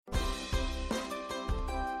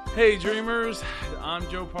Hey Dreamers, I'm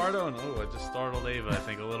Joe Pardo, and I just startled Ava, I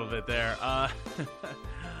think, a little bit there.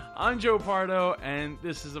 I'm Joe Pardo, and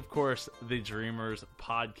this is, of course, the Dreamers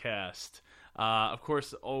podcast. Of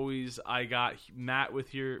course, always I got Matt with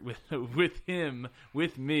him, with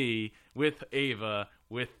me, with Ava,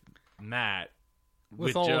 with Matt,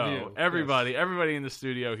 with all Joe, of you. everybody in the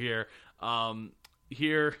studio here,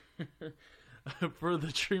 here for the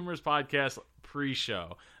Dreamers podcast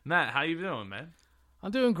pre-show. Matt, how you doing, man? I'm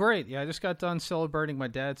doing great. Yeah, I just got done celebrating my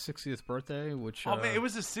dad's 60th birthday, which... Oh, man, it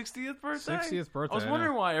was his 60th birthday? 60th birthday. I was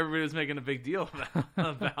wondering why everybody was making a big deal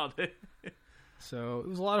about it. So it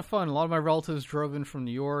was a lot of fun. A lot of my relatives drove in from New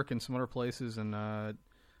York and some other places, and we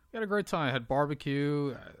had a great time. I had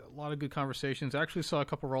barbecue, a lot of good conversations. I actually saw a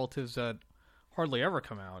couple relatives that hardly ever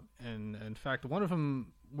come out. And in fact, one of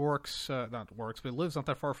them lives not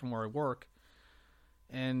that far from where I work.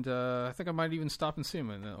 And I think I might even stop and see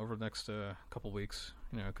him over the next couple weeks,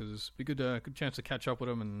 because it'd be good chance to catch up with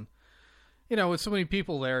him. And, with so many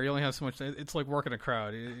people there, you only have so much. It's like working a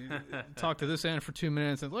crowd. You talk to this end for 2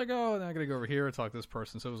 minutes, and it's like, oh, then I got to go over here and talk to this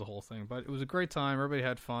person. So it was a whole thing. But it was a great time. Everybody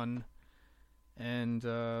had fun. And,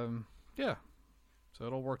 yeah, so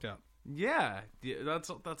it all worked out. Yeah,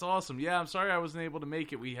 that's awesome. Yeah, I'm sorry I wasn't able to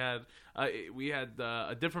make it. We had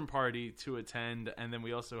a different party to attend, and then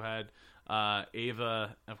we also had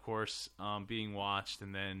Ava, of course, being watched,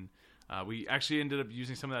 and then we actually ended up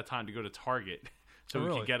using some of that time to go to Target, so we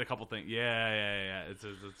could get a couple things. Yeah.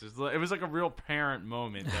 It was like a real parent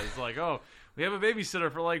moment. It's like, oh, we have a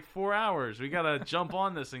babysitter for like 4 hours. We gotta jump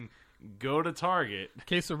on this and go to Target.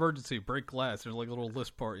 Case of emergency, break glass. There's like a little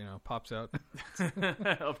list part, pops out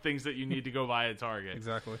of things that you need to go buy at Target.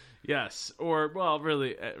 Exactly. Yes, or well,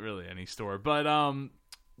 really any store.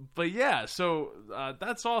 But yeah, so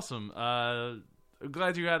that's awesome.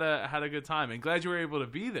 Glad you had a good time, and glad you were able to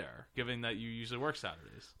be there, given that you usually work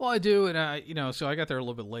Saturdays. Well, I do, and so I got there a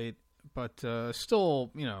little bit late, but still,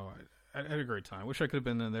 I had a great time. Wish I could have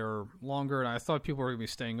been in there longer, and I thought people were going to be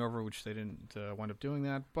staying over, which they didn't wind up doing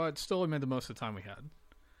that, but still, I made the most of the time we had.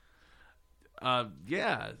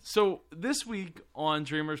 Yeah. So this week on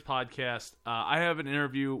Dreamers Podcast, I have an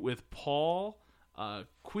interview with Paul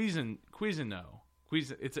Cousineau.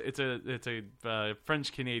 It's a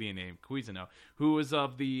French Canadian name, Cousineau, who is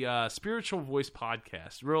of the Spiritual Voice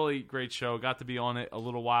podcast. Really great show. Got to be on it a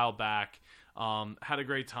little while back. Had a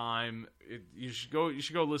great time. You should go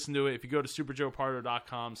listen to it. If you go to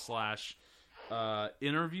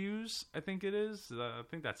superjoepardo.com/interviews, I think it is. I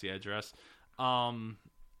think that's the address.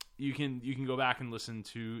 You can go back and listen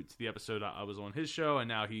to the episode I was on his show, and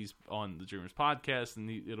now he's on the Dreamers podcast, and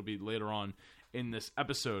it'll be later on in this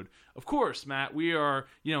episode. Of course, Matt, we are,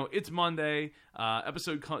 it's Monday.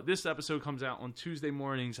 This episode comes out on Tuesday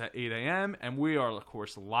mornings at 8 a.m., and we are, of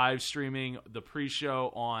course, live streaming the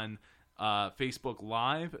pre-show on Facebook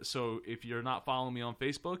Live. So if you're not following me on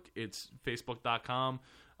Facebook, it's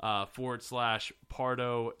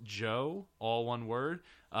facebook.com/Pardo Joe, all one word.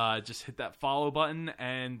 Just hit that follow button,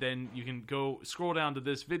 and then you can go scroll down to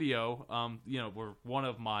this video. We're one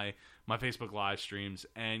of my Facebook live streams,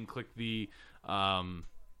 and click the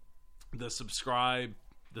subscribe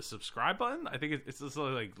button. I think it's just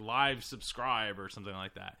like live subscribe or something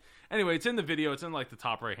like that. Anyway, it's in the video. It's in like the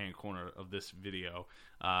top right hand corner of this video.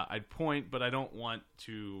 I'd point, but I don't want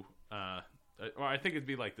to. Or I think it'd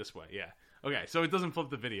be like this way. Yeah. Okay. So it doesn't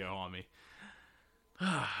flip the video on me.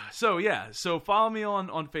 So yeah. So follow me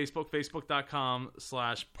on Facebook.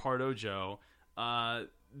 Facebook.com/Pardo Joe.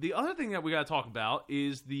 The other thing that we got to talk about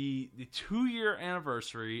is the 2-year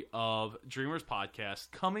anniversary of Dreamers Podcast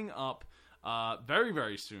coming up very,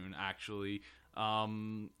 very soon, actually.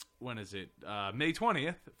 When is it? May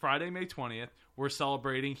 20th, Friday, May 20th. We're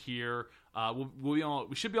celebrating here. We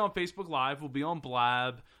should be on Facebook Live. We'll be on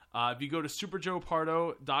Blab. If you go to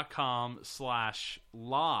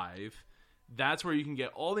superjoepardo.com/live, that's where you can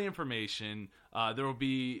get all the information. There will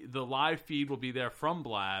be the live feed will be there from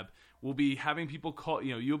Blab. We'll be having people call,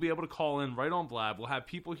 you'll be able to call in right on Blab. We'll have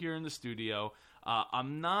people here in the studio.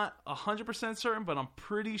 I'm not 100% certain, but I'm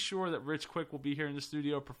pretty sure that Rich Quick will be here in the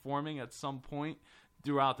studio performing at some point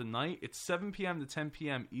throughout the night. It's 7 p.m. to 10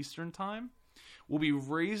 p.m. Eastern Time. We'll be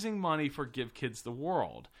raising money for Give Kids the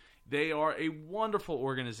World. They are a wonderful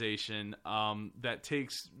organization that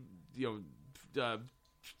takes,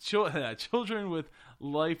 children with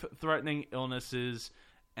life-threatening illnesses,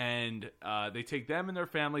 and they take them and their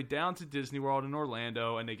family down to Disney World in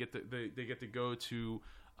Orlando, and they get to go to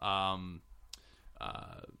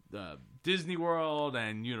Disney World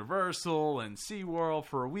and Universal and SeaWorld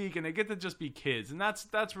for a week, and they get to just be kids, and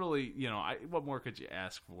that's really, what more could you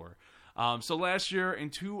ask for? So last year in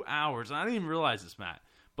 2 hours, and I didn't even realize this, Matt,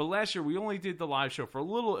 But last year we only did the live show for a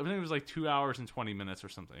little. I think it was like 2 hours and 20 minutes or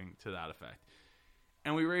something to that effect.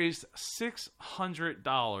 And we raised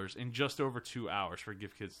 $600 in just over 2 hours for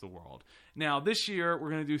Give Kids the World. Now, this year, we're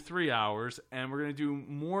going to do 3 hours, and we're going to do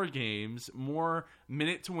more games, more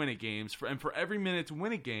minute-to-win-it games. And for every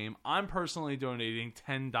minute-to-win-it game, I'm personally donating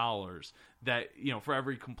 $10 for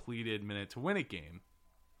every completed minute-to-win-it game.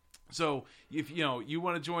 So if you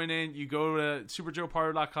want to join in, you go to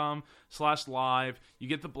superjoepardo.com/live. You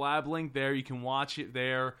get the Blab link there. You can watch it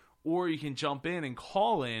there. Or you can jump in and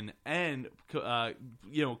call in and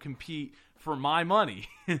compete for my money,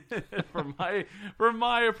 for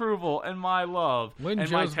my approval and my love Win and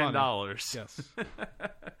Joe's my $10. Money. Yes.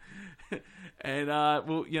 And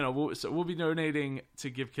we'll be donating to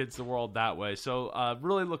Give Kids the World that way. So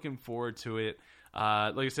really looking forward to it.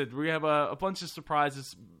 Like I said, we have a bunch of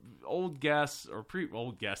surprises,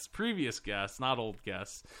 previous guests, not old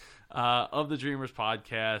guests. Of the Dreamers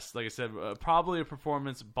podcast. Like I said, probably a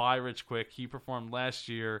performance by Rich Quick. He performed last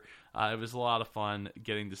year. It was a lot of fun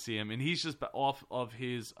getting to see him, and he's just off of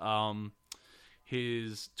his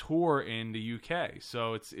tour in the UK.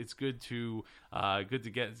 So it's good to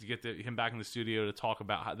get him back in the studio to talk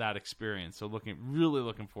about that experience. So really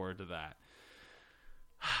looking forward to that.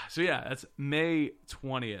 So yeah, that's May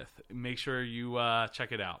 20th. Make sure you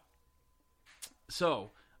check it out.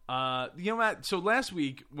 So. Matt, so last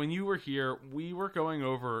week when you were here, we were going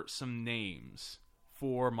over some names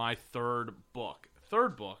for my third book. It'll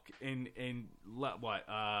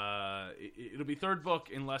be third book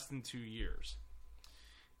in less than 2 years.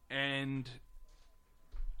 And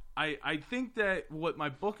I think that what my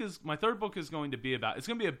third book is going to be about, it's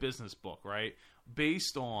going to be a business book, right?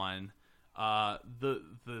 Based on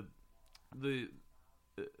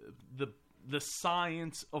the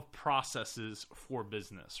science of processes for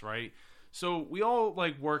business, right? So we all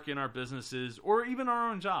work in our businesses or even our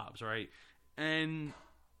own jobs, right? And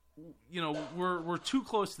we're too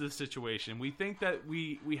close to the situation. We think that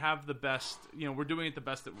we have the best, we're doing it the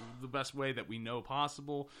best way that we know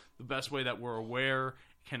possible, the best way that we're aware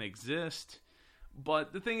can exist.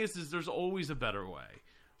 But the thing is there's always a better way.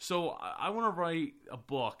 So I want to write a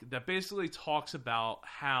book that basically talks about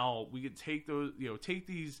how we could take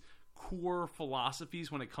these core philosophies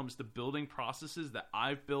when it comes to building processes that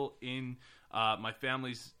I've built in my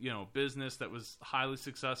family's business that was highly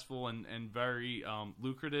successful and very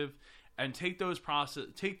lucrative, and take those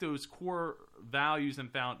core values and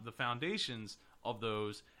the foundations of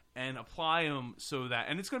those and apply them so that,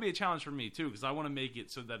 and it's going to be a challenge for me too, because I want to make it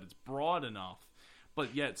so that it's broad enough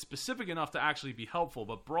but yet specific enough to actually be helpful,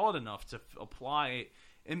 but broad enough to apply it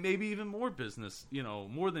in maybe even more business,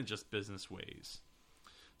 more than just business ways.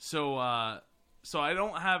 So I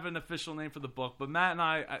don't have an official name for the book, but Matt and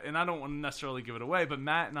I don't want to necessarily give it away, but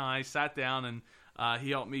Matt and I sat down and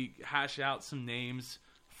he helped me hash out some names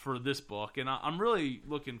for this book, and I'm really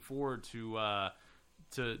looking forward to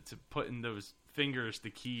putting those fingers to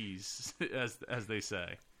keys, as they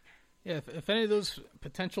say. Yeah, if any of those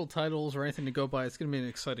potential titles or anything to go by, it's going to be an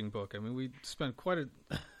exciting book. I mean, we spent quite a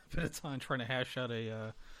bit of time trying to hash out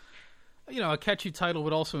a catchy title,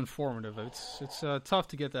 but also informative. It's tough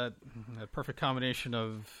to get that perfect combination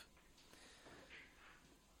of,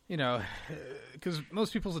 because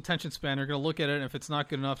most people's attention span are going to look at it, and if it's not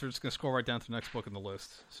good enough, they're just going to scroll right down to the next book in the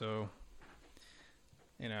list. So,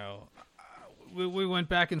 we went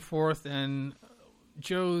back and forth, and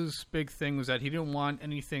Joe's big thing was that he didn't want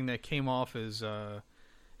anything that came off as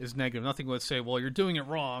negative. Nothing would say, well, you're doing it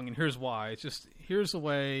wrong, and here's why. It's just, here's the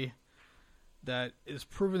way that is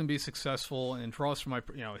proven to be successful and draws from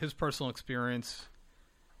his personal experience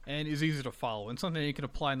and is easy to follow, and something that you can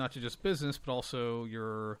apply not to just business, but also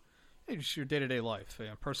your day-to-day life,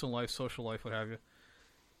 personal life, social life, what have you.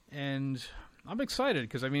 And I'm excited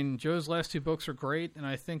because, Joe's last two books are great, and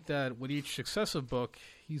I think that with each successive book,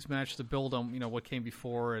 he's managed to build on, what came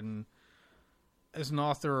before, and as an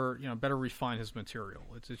author, better refine his material.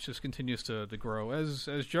 It just continues to grow as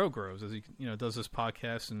Joe grows, as he, does this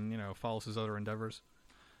podcast and, follows his other endeavors.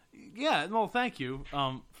 Yeah, well, thank you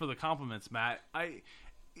for the compliments, Matt.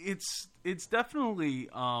 It's definitely,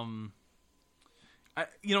 I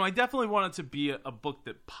definitely want it to be a book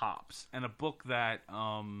that pops and a book that,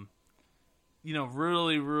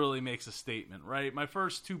 really, really makes a statement, right? My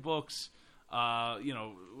first two books,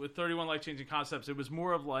 with 31 Life-Changing Concepts, it was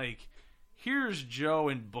more of here's Joe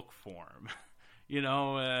in book form,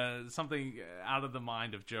 something out of the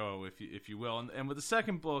mind of Joe, if you will. And with the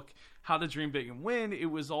second book, How to Dream Big and Win, it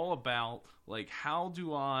was all about how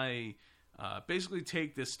do I basically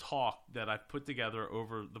take this talk that I've put together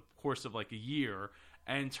over the course of a year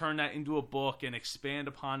and turn that into a book and expand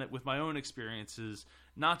upon it with my own experiences,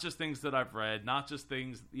 not just things that I've read, not just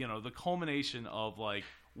things, the culmination of like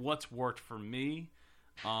what's worked for me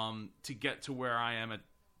to get to where I am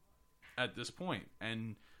at this point.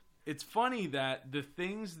 And it's funny that the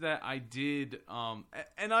things that I did,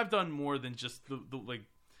 and I've done more than just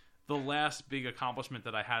the last big accomplishment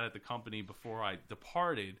that I had at the company before I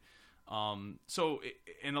departed. And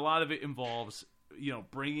a lot of it involves,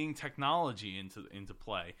 bringing technology into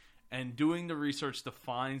play and doing the research to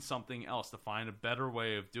find something else, to find a better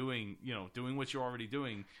way of doing what you're already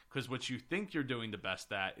doing. Because what you think you're doing the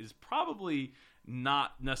best at is probably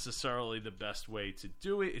not necessarily the best way to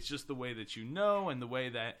do it. It's just the way that and the way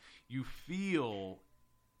that you feel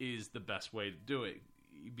is the best way to do it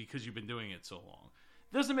because you've been doing it so long.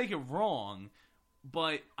 It doesn't make it wrong,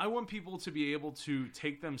 but I want people to be able to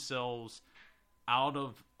take themselves out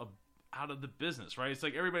of the business, right? It's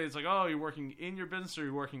like everybody's like, oh, you're working in your business or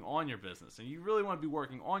you're working on your business. And you really want to be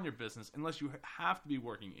working on your business unless you have to be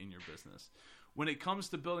working in your business. When it comes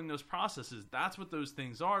to building those processes, that's what those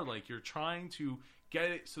things are. Like, you're trying to get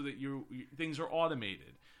it so that things are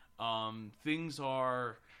automated. Things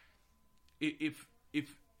are, if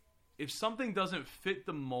something doesn't fit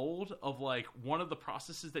the mold of like one of the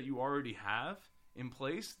processes that you already have in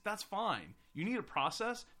place, that's fine. You need a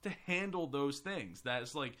process to handle those things.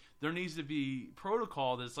 That's like, there needs to be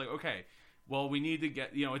protocol that's like, okay, well, we need to get,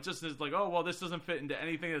 it just is like, oh, well, this doesn't fit into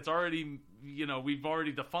anything that's already, we've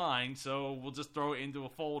already defined, so we'll just throw it into a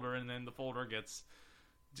folder, and then the folder gets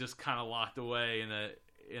just kind of locked away in a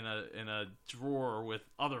drawer with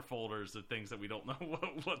other folders of things that we don't know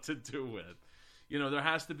what to do with. There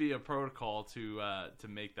has to be a protocol to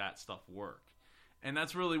make that stuff work. And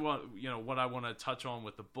that's really what I want to touch on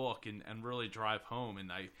with the book and really drive home.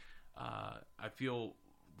 And I feel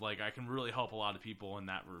like I can really help a lot of people in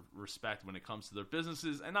that respect when it comes to their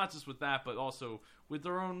businesses, and not just with that, but also with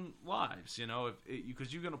their own lives.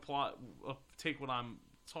 Because you can take what I'm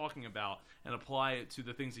talking about and apply it to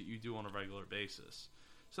the things that you do on a regular basis.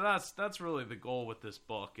 So that's really the goal with this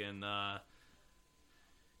book. And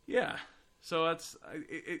yeah. So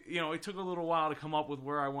it took a little while to come up with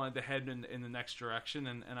where I wanted to head in the next direction,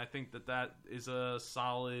 and I think that is a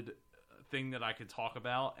solid thing that I could talk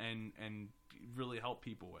about and really help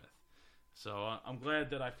people with. So I'm glad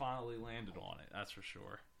that I finally landed on it. That's for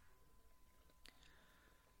sure.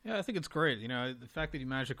 Yeah, I think it's great. The fact that you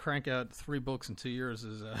managed to crank out 3 books in 2 years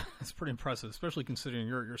is it's pretty impressive, especially considering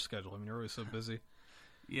your schedule. I mean, you're always so busy.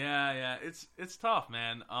 Yeah, it's tough,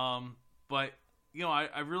 man. But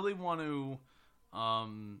I really want to,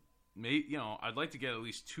 I'd like to get at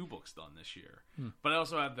least 2 books done this year. But I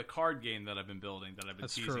also have the card game that I've been building that I've been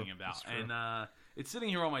teasing about, and it's sitting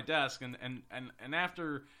here on my desk. And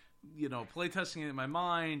after playtesting it in my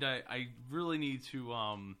mind, I really need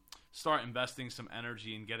to start investing some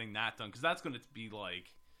energy in getting that done, because that's going to be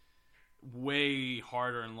like way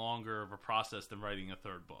harder and longer of a process than writing a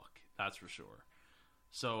 3rd book. That's for sure.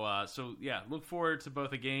 So yeah, look forward to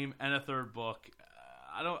both a game and a 3rd book.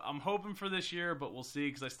 I'm hoping for this year, but we'll see,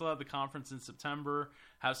 because I still have the conference in September.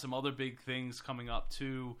 Have some other big things coming up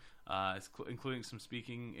too, including some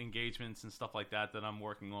speaking engagements and stuff like that I'm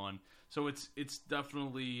working on. So it's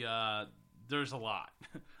definitely there's a lot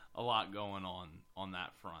going on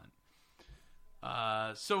that front.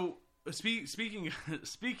 So speaking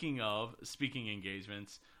of speaking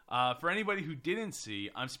engagements. For anybody who didn't see,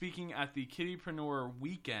 I'm speaking at the Kittypreneur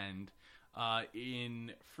Weekend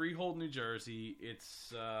in Freehold, New Jersey.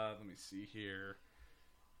 It's, let me see here.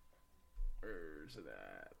 Where's it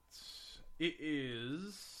at? It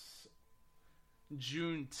is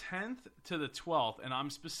June 10th to the 12th, and I'm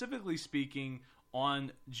specifically speaking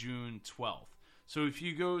on June 12th. So if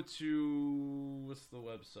you go to, what's the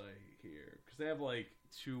website here? Because they have like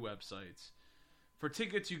 2 websites. For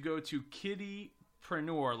tickets, you go to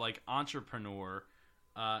Kittypreneur, like entrepreneur,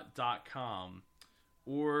 .com,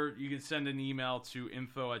 or you can send an email to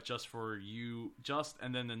info@justforyou,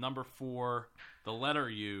 and then the number 4, the letter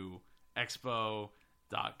U,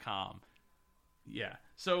 expo.com. Yeah.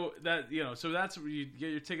 So so that's where you get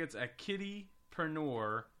your tickets, at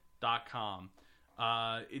kittypreneur.com.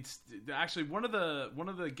 It's actually one of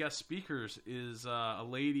the guest speakers is a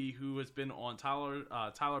lady who has been on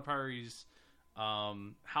Tyler Perry's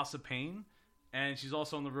House of Pain. And she's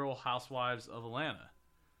also on the Real Housewives of Atlanta,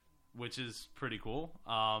 which is pretty cool.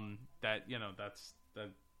 That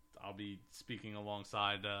I'll be speaking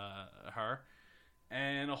alongside her,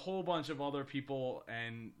 and a whole bunch of other people,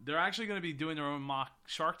 and they're actually going to be doing their own mock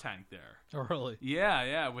Shark Tank there. Oh, really?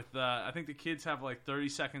 Yeah. With I think the kids have like 30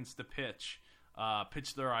 seconds to pitch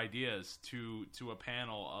their ideas to a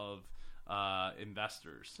panel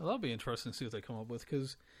investors. Well, that'll be interesting to see what they come up with,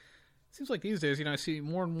 because it seems like these days, I see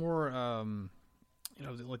more and more,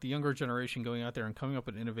 like the younger generation going out there and coming up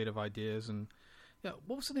with innovative ideas. And yeah,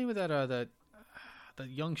 what was the name of that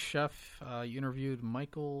young chef you interviewed?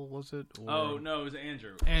 Michael, was it? Or... Oh no, it was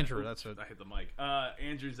Andrew. Andrew, that's it. I hit the mic.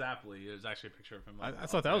 Andrew Zapley. There's actually a picture of him. I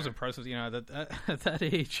thought that was impressive. That at that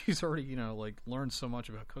age, he's already like learned so much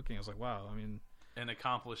about cooking. I was like, wow. I mean, an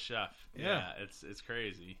accomplished chef. Yeah, it's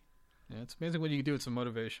crazy. Yeah, it's amazing what you can do with some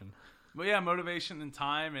motivation. But yeah, motivation and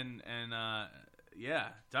time and yeah,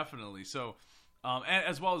 definitely. So,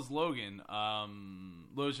 as well as Logan Guloff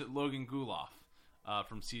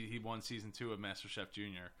he won season 2 of MasterChef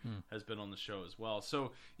Junior, has been on the show as well.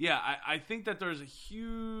 So yeah, I think that there's a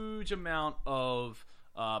huge amount of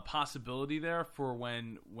possibility there for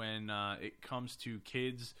when it comes to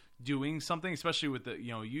kids doing something, especially with the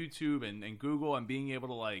YouTube and Google and being able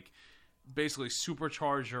to like basically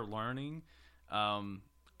supercharge your learning.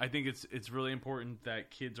 I think it's really important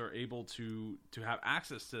that kids are able to have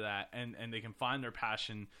access to that and they can find their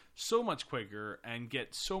passion so much quicker and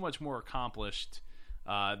get so much more accomplished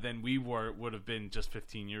than we would have been just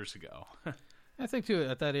 15 years ago. I think too,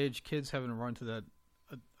 at that age, kids haven't run to that.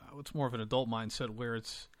 It's more of an adult mindset where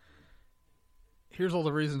it's here's all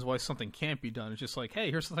the reasons why something can't be done. It's just like,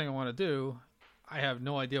 hey, here's something I want to do. I have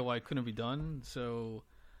no idea why it couldn't be done, so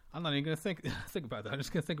I'm not even going to think about that. I'm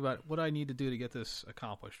just going to think about what I need to do to get this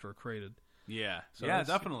accomplished or created. Yeah, so yeah,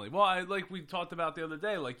 definitely. Well, like we talked about the other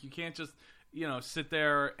day, like you can't just sit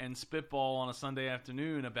there and spitball on a Sunday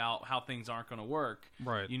afternoon about how things aren't going to work.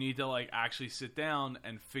 Right. You need to like actually sit down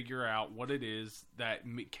and figure out what it is that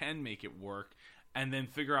can make it work, and then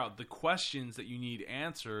figure out the questions that you need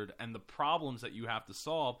answered and the problems that you have to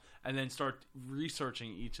solve, and then start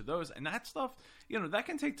researching each of those. And that stuff, that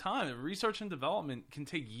can take time. Research and development can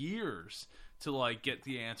take years to like get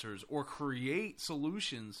the answers or create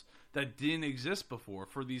solutions that didn't exist before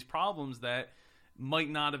for these problems that might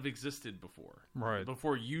not have existed before. Right.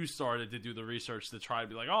 Before you started to do the research to try to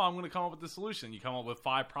be like, oh, I'm going to come up with the solution. You come up with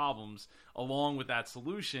 5 problems along with that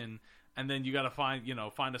solution, and then you got to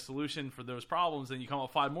find a solution for those problems, and you come up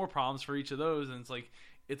with 5 more problems for each of those, and it's like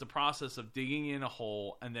it's a process of digging in a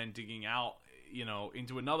hole and then digging out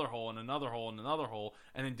into another hole and another hole and another hole,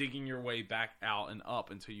 and then digging your way back out and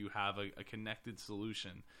up until you have a connected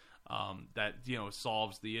solution that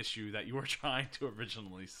solves the issue that you were trying to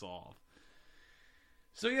originally solve.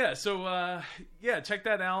 So check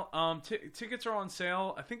that out. Tickets are on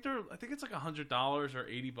sale. I think it's like $100 or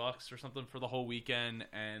 $80 or something for the whole weekend,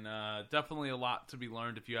 and definitely a lot to be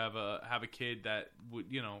learned if you have a kid that would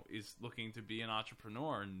is looking to be an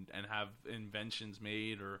entrepreneur and have inventions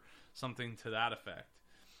made or something to that effect.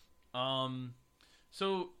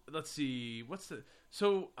 So let's see, one thing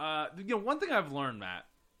I've learned, Matt,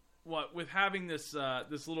 with having this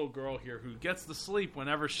little girl here who gets to sleep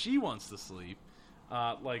whenever she wants to sleep.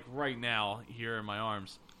 Like right now here in my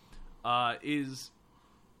arms, is,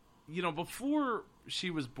 before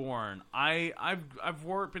she was born, I've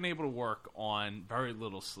been able to work on very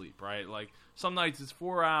little sleep, right? Like some nights it's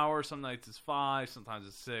 4 hours, some nights it's 5, sometimes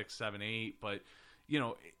it's 6, 7, 8, but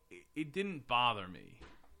it didn't bother me.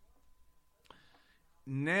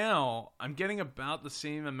 Now I'm getting about the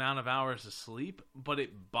same amount of hours of sleep, but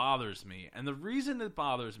it bothers me. And the reason it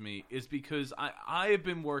bothers me is because I've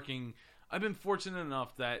been fortunate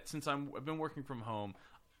enough that since I've been working from home,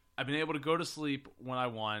 I've been able to go to sleep when I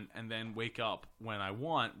want and then wake up when I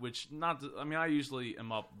want, I usually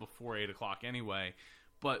am up before 8 o'clock anyway.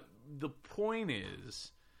 But the point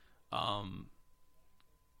is,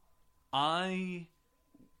 I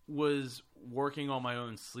was working on my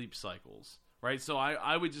own sleep cycles, right? So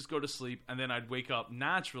I would just go to sleep and then I'd wake up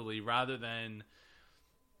naturally rather than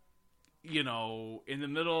in the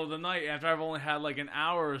middle of the night after I've only had like an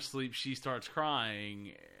hour of sleep, she starts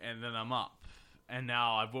crying and then I'm up. And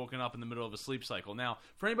now I've woken up in the middle of a sleep cycle. Now,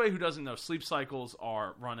 for anybody who doesn't know, sleep cycles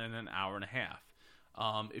are running an hour and a half.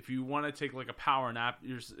 If you want to take like a power nap,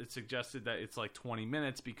 it's suggested that it's like 20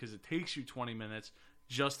 minutes because it takes you 20 minutes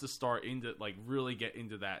just to start into like really get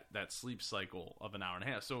into that sleep cycle of an hour and a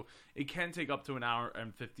half. So it can take up to an hour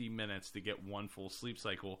and 50 minutes to get one full sleep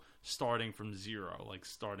cycle starting from zero, like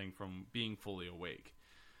starting from being fully awake.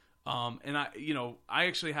 And I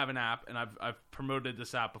actually have an app, and I've promoted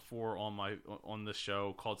this app before on the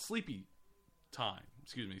show called Sleepy Time.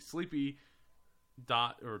 Excuse me, sleepyti.me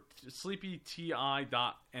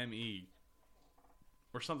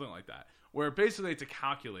or something like that. Where basically it's a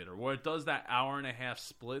calculator where it does that hour and a half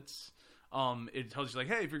splits. It tells you like,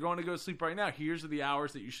 hey, if you're going to go to sleep right now, here's the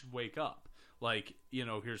hours that you should wake up. Like,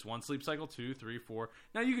 here's one sleep cycle, 2, 3, 4.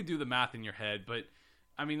 Now you could do the math in your head, but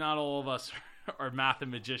I mean, not all of us are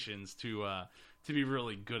mathematicians to be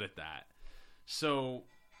really good at that. So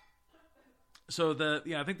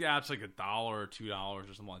I think the app's like $1 or $2 or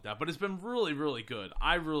something like that. But it's been really, really good.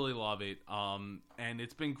 I really love it. And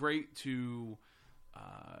it's been great to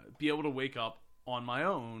be able to wake up on my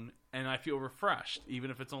own and I feel refreshed,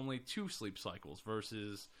 even if it's only 2 sleep cycles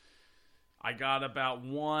versus I got about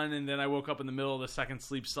 1 and then I woke up in the middle of the second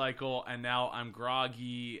sleep cycle and now I'm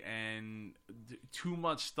groggy and too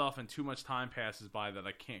much stuff and too much time passes by that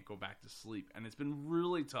I can't go back to sleep. And it's been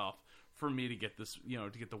really tough for me to get this,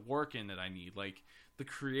 to get the work in that I need, like the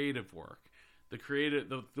creative work,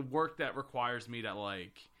 the work that requires me to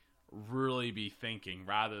like really be thinking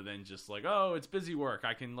rather than just like, oh, it's busy work.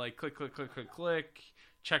 I can like click,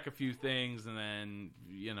 check a few things and then,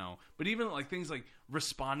 but even like things like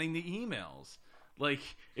responding to emails. Like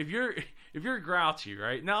if you're grouchy,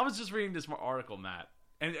 right? Now I was just reading this article, Matt,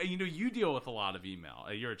 and you deal with a lot of email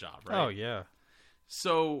at your job, right? Oh yeah.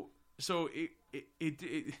 So it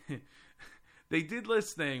they did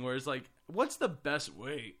this thing where it's like, what's the best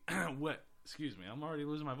way? Excuse me, I'm already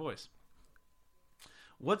losing my voice.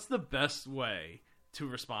 What's the best way to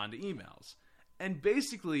respond to emails? And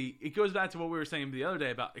basically, it goes back to what we were saying the other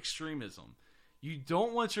day about extremism. You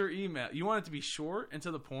don't want your email, you want it to be short and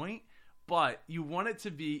to the point, but you want it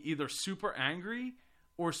to be either super angry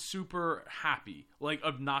or super happy, like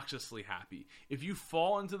obnoxiously happy. If you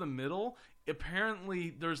fall into the middle,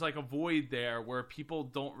 apparently there's like a void there where people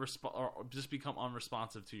don't respond or just become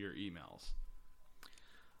unresponsive to your emails.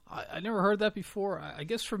 I never heard that before. I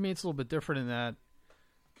guess for me it's a little bit different in that,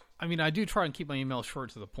 I mean, I do try and keep my emails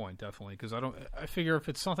short to the point, definitely, because I figure if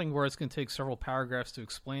it's something where it's going to take several paragraphs to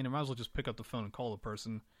explain, I might as well just pick up the phone and call the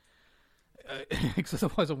person, because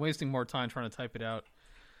otherwise I'm wasting more time trying to type it out.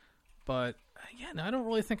 But yeah, no, I don't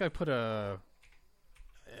really think I put a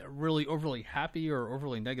really overly happy or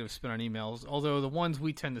overly negative spin on emails, although the ones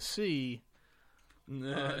we tend to see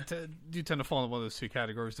do tend to fall into one of those 2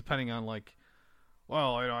 categories, depending on like,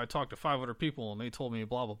 well, I talked to 500 people and they told me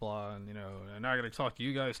blah, blah, blah. And, and I got to talk to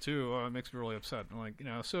you guys too. It makes me really upset. I'm like,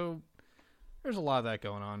 so there's a lot of that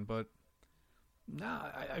going on. But nah,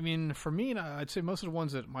 I mean, for me, I'd say most of the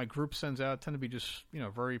ones that my group sends out tend to be just,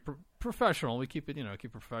 very professional. We keep it, keep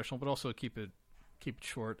it professional, but also keep it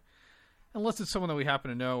short. Unless it's someone that we happen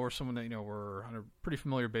to know or someone that, we're on a pretty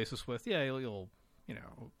familiar basis with. Yeah, you'll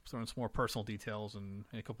throw in some more personal details and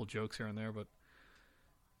a couple jokes here and there, but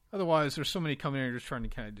otherwise, there's so many coming in, you're just trying to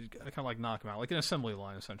kind of like knock them out, like an assembly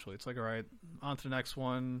line, essentially. It's like, all right, on to the next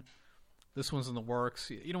one. This one's in the works.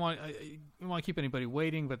 You don't want to keep anybody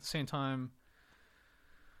waiting, but at the same time,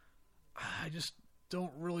 I just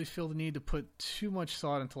don't really feel the need to put too much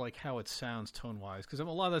thought into like how it sounds tone-wise, because a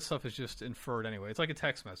lot of that stuff is just inferred anyway. It's like a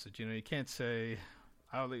text message. You can't say,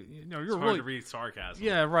 you're it's hard really to read sarcasm.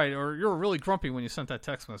 Yeah, right. Or you're really grumpy when you sent that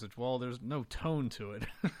text message. Well, there's no tone to it.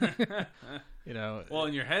 Well,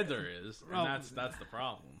 in your head there is, and that's the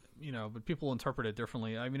problem. But people interpret it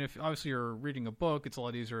differently. I mean, if obviously you're reading a book, it's a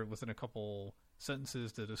lot easier within a couple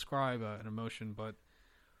sentences to describe an emotion. But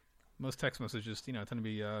most text messages, tend to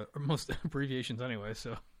be most abbreviations anyway.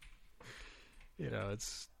 So,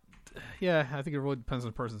 it's. Yeah, I think it really depends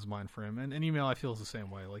on the person's mind frame. And an email, I feel, is the same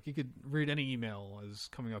way. Like, you could read any email as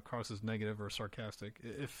coming across as negative or sarcastic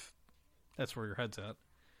if that's where your head's at.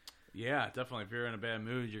 Yeah, definitely. If you're in a bad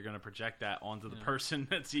mood, you're going to project that onto the person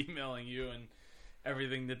that's emailing you and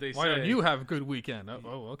everything that they say. Why don't you have a good weekend?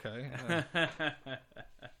 Oh, okay.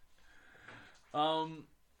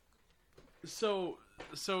 So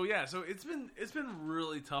it's been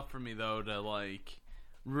really tough for me though to like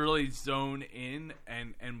really zone in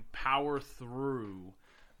and power through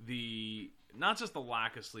the not just the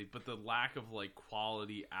lack of sleep, but the lack of like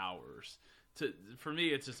quality hours. For me,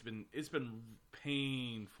 it's been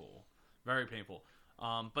painful, very painful.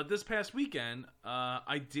 But this past weekend,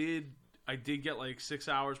 I did get like 6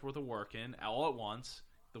 hours worth of work in all at once,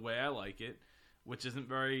 the way I like it, which isn't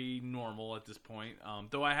very normal at this point.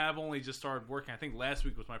 Though I have only just started working. I think last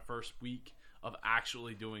week was my first week of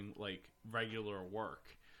actually doing like regular work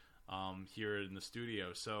here in the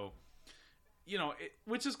studio. So,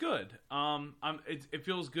 which is good. It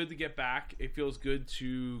feels good to get back. It feels good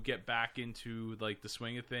to get back into like the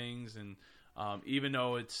swing of things. And even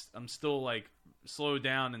though I'm still like slowed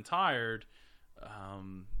down and tired,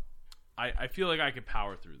 I feel like I could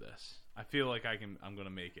power through this. I feel like I'm going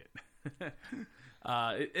to make it.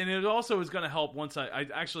 And it also is going to help once I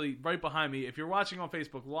actually, right behind me, if you're watching on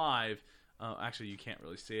Facebook Live, actually you can't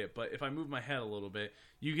really see it, but if I move my head a little bit,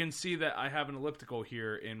 you can see that I have an elliptical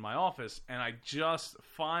here in my office, and I just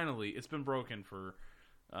finally, it's been broken for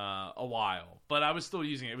a while, but I was still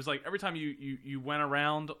using it. It was like every time you went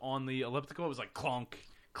around on the elliptical, it was like clunk,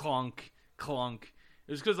 clunk, clunk.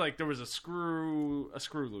 It was because like there was a screw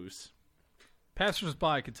loose.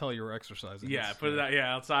 Passers-by could tell you were exercising. Yeah,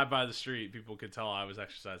 outside by the street, people could tell I was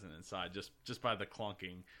exercising inside just by the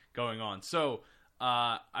clunking going on. So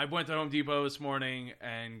I went to Home Depot this morning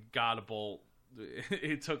and got a bolt.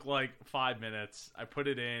 It took like 5 minutes. I put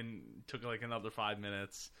it in. Took like another 5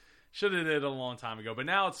 minutes. Should have did it a long time ago, but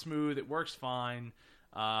now it's smooth. It works fine.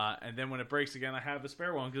 And then when it breaks again, I have a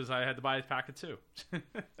spare one because I had to buy a pack of 2.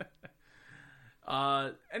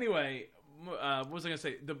 Anyway, what was I going to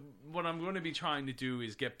say? What I'm going to be trying to do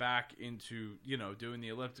is get back into, doing the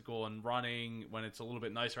elliptical and running when it's a little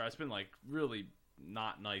bit nicer. It's been like really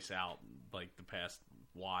not nice out like the past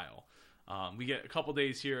while. We get a couple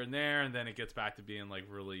days here and there, and then it gets back to being like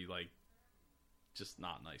really like just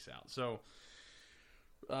not nice out. So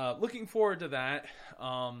looking forward to that.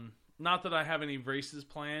 Not that I have any races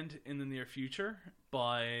planned in the near future,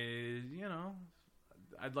 but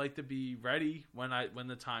I'd like to be ready when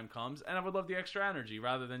the time comes, and I would love the extra energy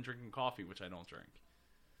rather than drinking coffee, which I don't drink.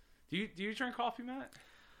 Do you drink coffee, Matt?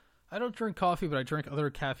 I don't drink coffee, but I drink other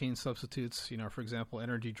caffeine substitutes. For example,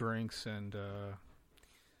 energy drinks and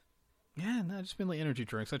just mainly energy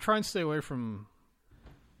drinks. I try and stay away from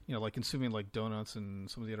like consuming like donuts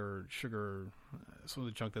and some of the other sugar, some of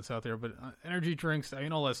the junk that's out there. But energy drinks,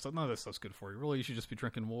 all that stuff, none of that stuff's good for you. Really, you should just be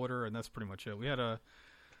drinking water, and that's pretty much it. We had a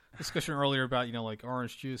discussion earlier about like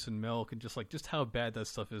orange juice and milk and just how bad that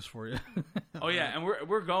stuff is for you. Oh yeah, and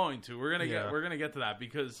we're going to get to that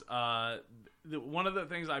because one of the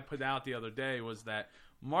things I put out the other day was that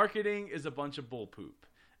marketing is a bunch of bull poop.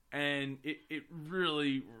 And it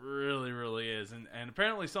really, really, really is. And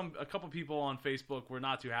apparently a couple people on Facebook were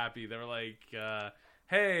not too happy. They were like,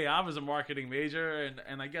 hey, I was a marketing major,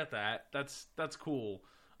 and I get that. That's cool.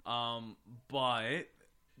 But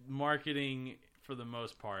marketing, for the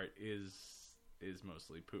most part, is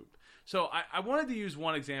mostly poop. So I wanted to use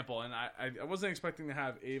one example, and I wasn't expecting to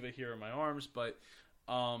have Ava here in my arms, but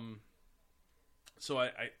so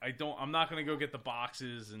I'm not going to go get the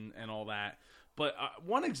boxes and all that. But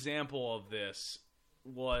one example of this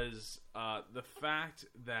was the fact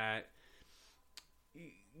that,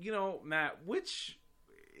 Matt,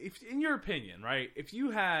 if in your opinion, right, if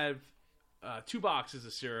you have 2 boxes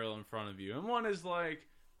of cereal in front of you, and one is like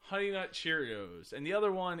Honey Nut Cheerios, and the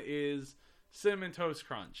other one is Cinnamon Toast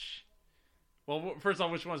Crunch. Well, first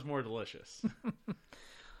off, which one's more delicious?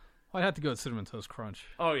 I'd have to go with Cinnamon Toast Crunch.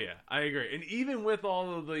 Oh, yeah, I agree. And even with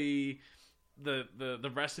all of the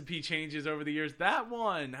recipe changes over the years, that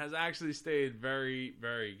one has actually stayed very,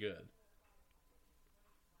 very good.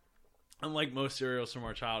 Unlike most cereals from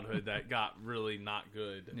our childhood that got really not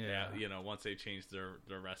good. Yeah. Once they changed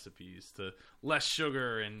their recipes to less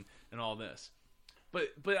sugar and all this. But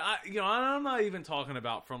I'm not even talking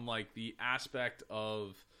about from like the aspect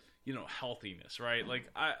of, healthiness, right? Like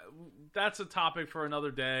that's a topic for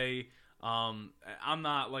another day. I'm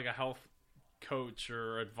not like a health coach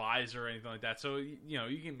or advisor or anything like that, so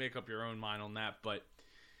you can make up your own mind on that. But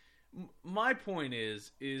my point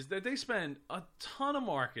is that they spend a ton of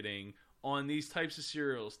marketing on these types of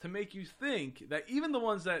cereals to make you think that even the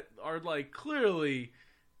ones that are like clearly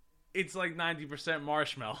it's like 90%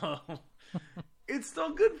 marshmallow it's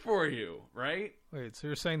still good for you, right? Wait, so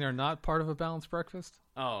you're saying they're not part of a balanced breakfast?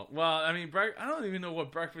 Oh, well, I mean, I don't even know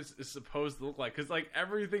what breakfast is supposed to look like, because like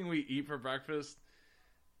everything we eat for breakfast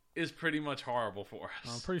is pretty much horrible for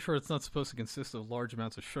us. I'm pretty sure it's not supposed to consist of large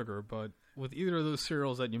amounts of sugar, but with either of those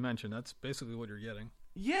cereals that you mentioned, that's basically what you're getting.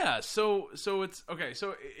 Yeah, so it's okay.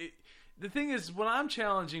 So the thing is, what I'm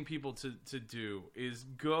challenging people to do is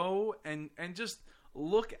go and just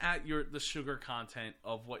look at the sugar content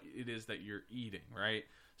of what it is that you're eating, right?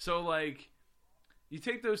 So like, you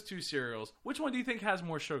take those 2 cereals. Which one do you think has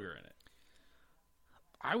more sugar in it?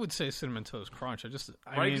 I would say Cinnamon Toast Crunch. Because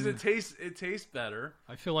it tastes better.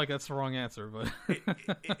 I feel like that's the wrong answer, but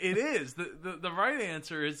it is. The right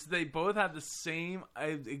answer is they both have the same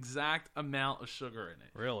exact amount of sugar in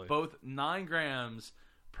it. Really? Both 9 grams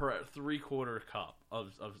per 3/4 cup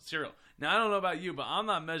of cereal. Now I don't know about you, but I'm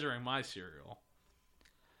not measuring my cereal.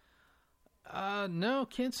 No,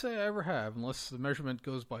 can't say I ever have, unless the measurement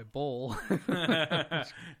goes by bowl.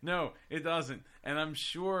 No, it doesn't. And I'm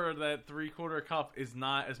sure that 3/4 cup is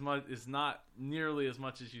not nearly as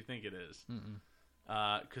much as you think it is.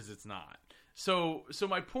 Because it's not. So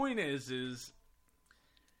my point is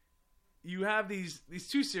you have these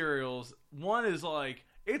 2 cereals. One is like,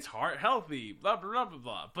 it's heart healthy, blah, blah, blah, blah,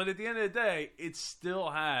 blah. But at the end of the day, it still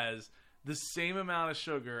has the same amount of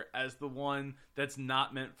sugar as the one that's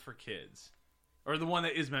not meant for kids. or the one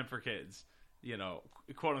that is meant for kids. You know,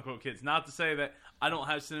 quote unquote kids. Not to say that I don't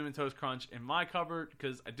have Cinnamon Toast Crunch in my cupboard,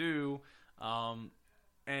 because I do.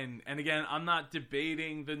 And again, I'm not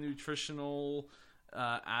debating the nutritional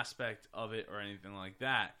aspect of it or anything like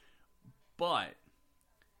that. But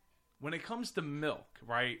when it comes to milk,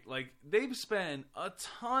 right? Like, they've spent a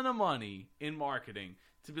ton of money in marketing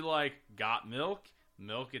to be like, got milk?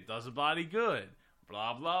 Milk, it does a body good.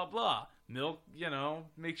 Blah, blah, blah. Milk, you know,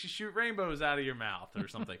 makes you shoot rainbows out of your mouth or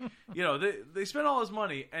something. You know, they spend all this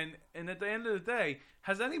money, and at the end of the day,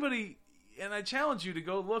 has anybody, and I challenge you to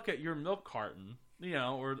go look at your milk carton, you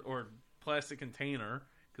know, or plastic container,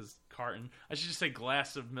 because carton, I should just say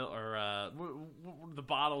glass of milk, or the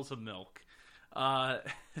bottles of milk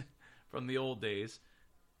from the old days.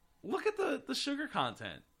 Look at the sugar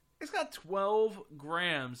content. It's got 12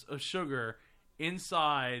 grams of sugar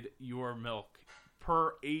inside your milk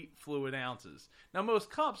per 8 fluid ounces. Now,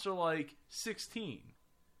 most cups are like 16,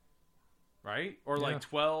 right? Or like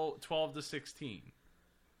 12 to 16.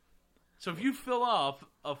 So if you fill up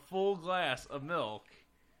a full glass of milk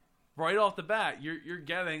right off the bat, you're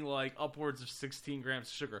getting like upwards of 16 grams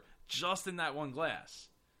of sugar just in that one glass.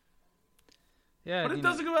 Yeah, but it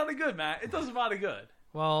doesn't go out good, Matt. It doesn't body good.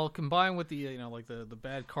 Well, combined with the like the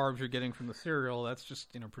bad carbs you're getting from the cereal, that's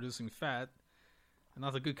just producing fat, and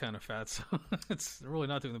not the good kind of fat. So it's really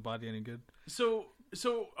not doing the body any good. So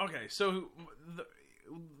okay. So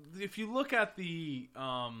if you look at the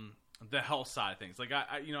health side of things, like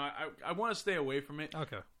I want to stay away from it.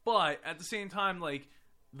 Okay. But at the same time, like,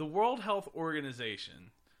 the World Health Organization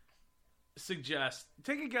suggests,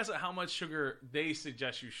 take a guess at how much sugar they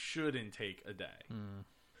suggest you should intake a day.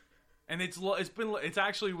 And it's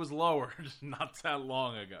actually was lowered not that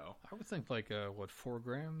long ago. I would think like 4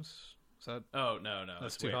 grams? Is that? Oh no,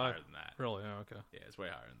 that's it's too way high. higher than that. Really? Oh, okay. Yeah, it's way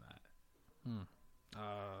higher than that.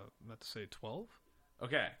 Let's say 12.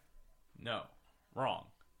 Okay, no, wrong.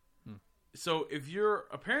 So if you're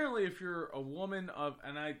a woman of,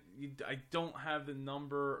 and I don't have the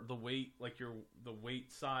number, the weight, like the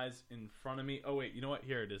weight size in front of me. Oh wait, you know what?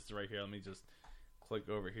 Here it is, right here. Let me just click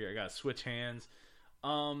over here. I gotta switch hands.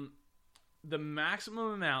 The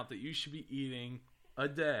maximum amount that you should be eating a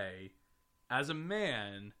day as a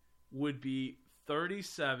man would be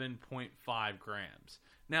 37.5 grams.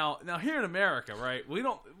 Now here in America, right? We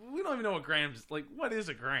don't even know what grams, like, what is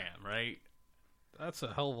a gram, right? That's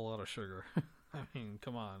a hell of a lot of sugar. I mean,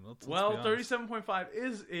 come on. Let's 37.5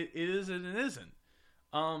 is and it isn't.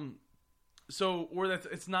 So, or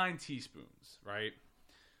it's 9 teaspoons, right?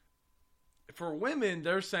 For women,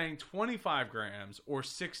 they're saying 25 grams or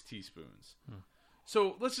 6 teaspoons.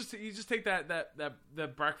 So you just take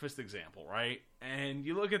that breakfast example, right? And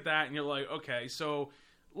you look at that and you're like, okay, so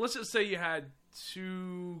let's just say you had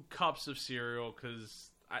 2 cups of cereal, because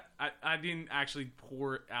I didn't actually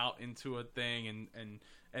pour it out into a thing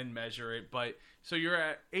and measure it, but so you're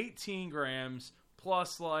at 18 grams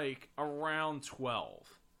plus like around 12.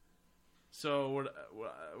 So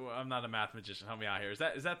I'm not a mathematician. Help me out here. Is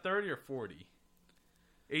that 30 or 40?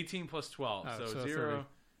 18 plus 12, so 0. 30.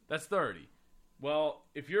 That's 30. Well,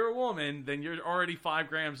 if you're a woman, then you're already 5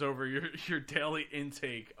 grams over your daily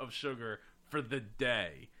intake of sugar for the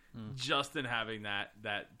day, just in having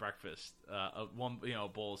that breakfast, one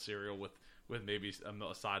bowl of cereal with maybe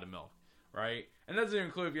a side of milk, right? And that doesn't even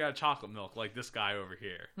include if you had chocolate milk, like this guy over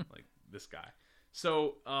here, like this guy.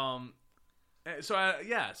 So that's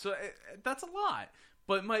a lot.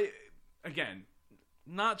 But again,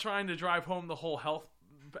 not trying to drive home the whole health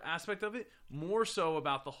aspect of it, more so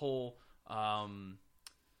about the whole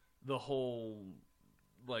the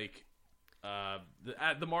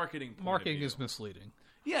marketing. Marketing is misleading.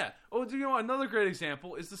 Yeah. Oh, another great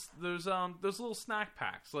example is those little snack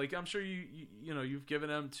packs. Like, I'm sure you've given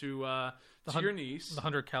them to your niece. The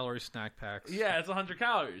 100-calorie snack packs. Yeah, it's 100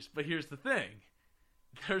 calories. But here's the thing: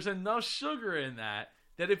 there's enough sugar in that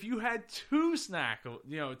if you had 2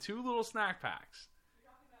 little snack packs,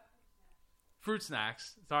 fruit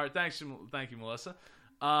snacks. Sorry, thank you, Melissa.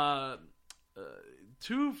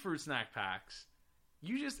 2 fruit snack packs.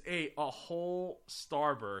 You just ate a whole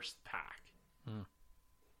Starburst pack.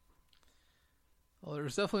 Well,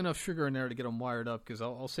 there's definitely enough sugar in there to get them wired up, because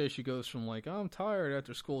I'll say she goes from like, oh, I'm tired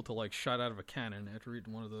after school to like shot out of a cannon after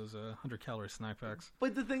eating one of those 100-calorie snack packs.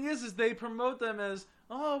 But the thing is they promote them as,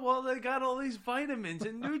 oh, well, they got all these vitamins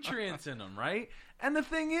and nutrients in them, right? And the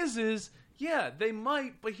thing is yeah, they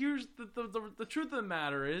might, but here's the truth of the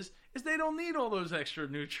matter is they don't need all those extra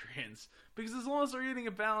nutrients, because as long as they're eating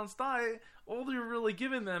a balanced diet, all you're really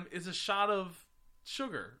giving them is a shot of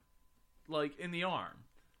sugar, like in the arm.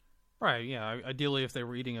 Right, yeah. Ideally, if they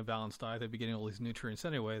were eating a balanced diet, they'd be getting all these nutrients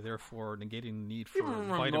anyway, therefore negating the need for even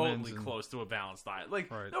vitamins. remotely close to a balanced diet. Like,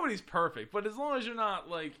 nobody's perfect, but as long as you're not,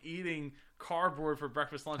 like, eating cardboard for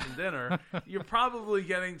breakfast, lunch, and dinner, you're probably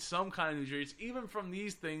getting some kind of nutrients, even from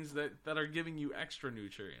these things that are giving you extra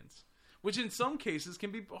nutrients, which in some cases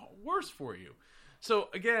can be worse for you. So,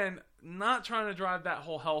 again, not trying to drive that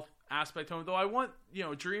whole health aspect home, though I want,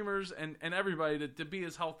 dreamers and everybody to be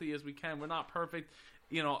as healthy as we can. We're not perfect.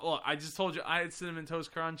 Look, I just told you I had Cinnamon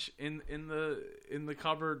Toast Crunch in the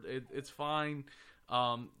cupboard. It's fine.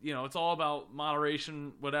 It's all about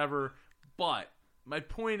moderation, whatever. But my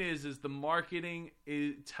point is the marketing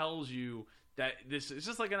tells you that this is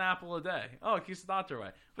just like an apple a day. Oh, it keeps the doctor away.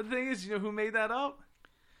 But the thing is, who made that up?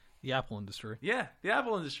 The Apple industry. Yeah, the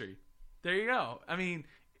Apple industry. There you go. I mean,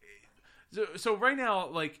 so right now,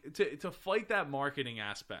 like to fight that marketing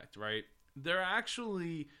aspect, right? They're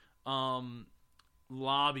actually constantly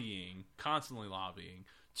lobbying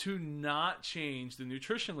to not change the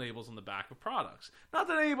nutrition labels on the back of products. Not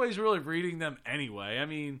that anybody's really reading them anyway. I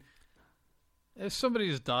mean, if somebody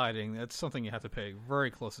is dieting, that's something you have to pay very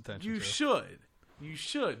close attention to. You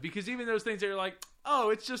should, because even those things that you're like,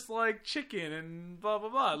 oh, it's just like chicken and blah blah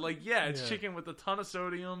blah. Like, yeah, it's chicken with a ton of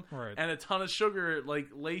sodium and a ton of sugar, like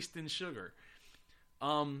laced in sugar.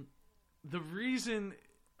 The reason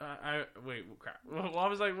crap. What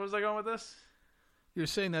was I going with this? You're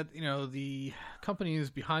saying that, the companies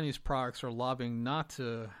behind these products are lobbying not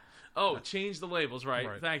to... change the labels, right?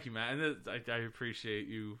 Thank you, Matt. And I appreciate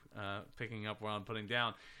you picking up what I'm putting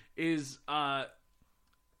down. Because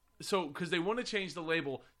they want to change the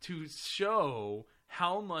label to show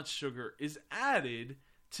how much sugar is added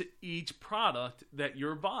to each product that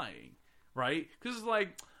you're buying, right? Because it's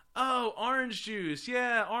like, oh, orange juice.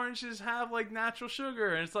 Yeah, oranges have, like, natural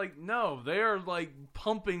sugar. And it's like, no, they are, like,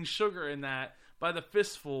 pumping sugar in that by the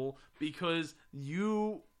fistful because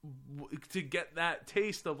to get that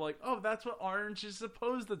taste of like, oh, that's what orange is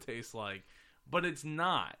supposed to taste like. But it's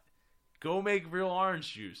not. Go make real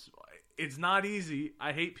orange juice. It's not easy.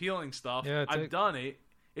 I hate peeling stuff. Yeah, I've done it.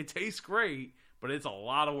 It tastes great, but it's a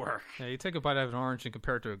lot of work. Yeah, you take a bite out of an orange and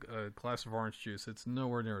compare it to a glass of orange juice. It's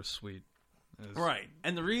nowhere near as sweet. Right.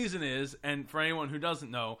 And the reason is, and for anyone who doesn't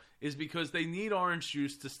know, is because they need orange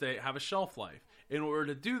juice to have a shelf life. In order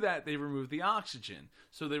to do that, they remove the oxygen.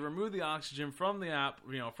 So they remove the oxygen from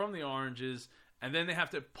from the oranges, and then they have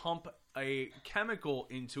to pump a chemical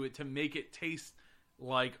into it to make it taste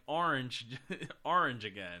like orange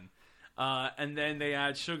again. And then they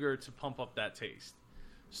add sugar to pump up that taste.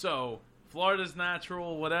 So Florida's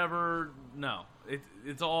natural, whatever. No,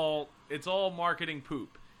 it's all marketing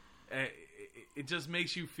poop. It just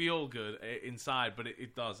makes you feel good inside, but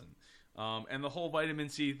it doesn't. And the whole vitamin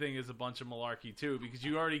C thing is a bunch of malarkey too, because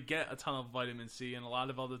you already get a ton of vitamin C and a lot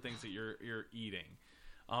of other things that you're eating.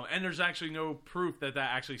 And there's actually no proof that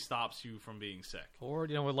actually stops you from being sick. Or,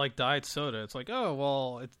 with like diet soda, it's like, oh,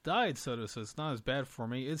 well, it's diet soda, so it's not as bad for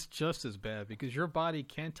me. It's just as bad because your body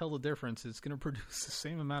can't tell the difference. It's going to produce the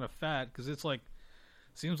same amount of fat because it's like,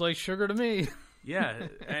 seems like sugar to me. Yeah,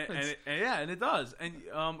 and it does. And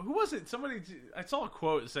who was it? I saw a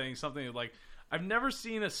quote saying something like, I've never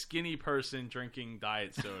seen a skinny person drinking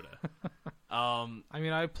diet soda. I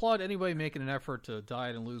mean, I applaud anybody making an effort to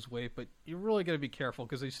diet and lose weight, but you really got to be careful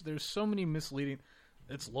because there's so many misleading.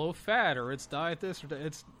 It's low fat or it's diet this or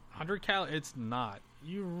it's 100 calories. It's not.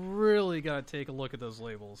 You really got to take a look at those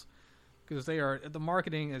labels because the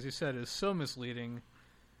marketing, as you said, is so misleading.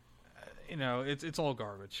 It's all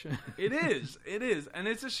garbage. It is, and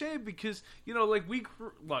it's a shame because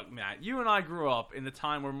look, Matt, you and I grew up in the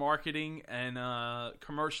time where marketing and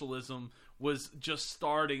commercialism was just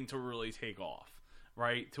starting to really take off,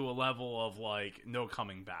 right, to a level of like no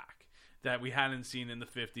coming back that we hadn't seen in the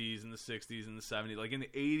 50s and the 60s and the 70s. Like in the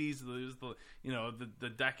 80s, there was the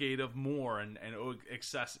decade of more and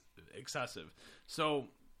excessive. So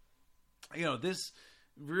this.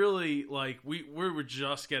 Really, like we were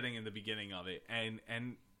just getting in the beginning of it, and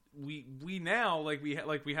we now we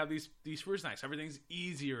have these fruit snacks. Everything's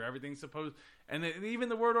easier. Everything's supposed, and even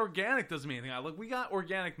the word organic doesn't mean anything. Like we got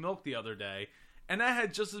organic milk the other day, and that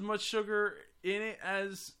had just as much sugar in it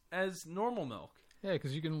as normal milk. Yeah,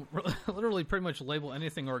 because you can literally pretty much label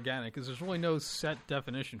anything organic because there's really no set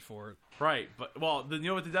definition for it. Right, but you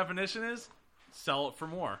know what the definition is? Sell it for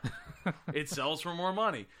more. It sells for more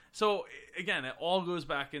money. So again, it all goes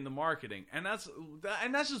back into marketing, and that's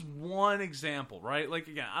just one example, right? Like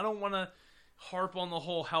again, I don't want to harp on the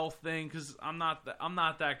whole health thing because I'm not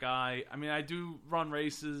that guy. I mean, I do run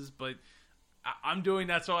races, but I'm doing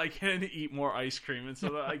that so I can eat more ice cream and so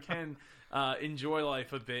that I can enjoy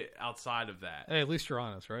life a bit outside of that. Hey, at least you're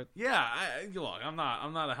honest, right? Yeah, look, I'm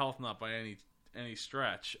not a health nut by any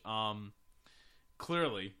stretch.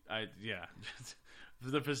 Clearly,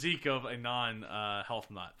 the physique of a non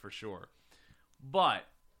health nut for sure. But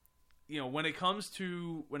when it comes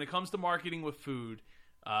to marketing with food,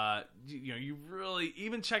 you really,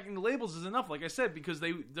 even checking the labels is enough. Like I said, because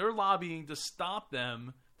they're lobbying to stop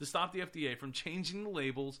the FDA from changing the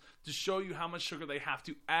labels to show you how much sugar they have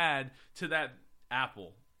to add to that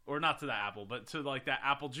apple. Or not to that apple, but to like that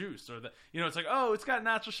apple juice, or it's like, oh, it's got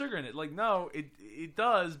natural sugar in it. Like, no, it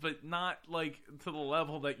does, but not like to the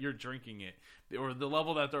level that you're drinking it, or the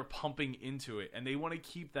level that they're pumping into it. And they want to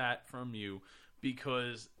keep that from you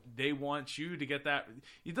because they want you to get that.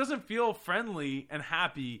 It doesn't feel friendly and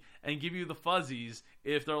happy and give you the fuzzies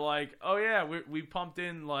if they're like, oh yeah, we pumped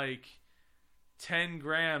in like 10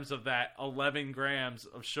 grams of that 11 grams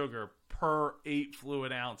of sugar per 8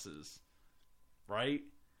 fluid ounces, right?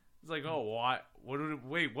 It's like, oh, what am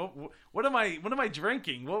I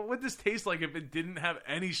drinking? What would this taste like if it didn't have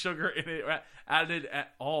any sugar in it added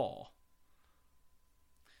at all?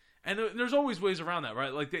 And there's always ways around that,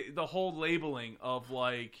 right? Like the whole labeling of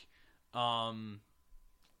like, like,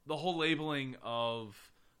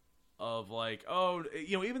 oh,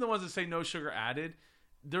 even the ones that say no sugar added,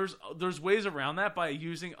 there's ways around that by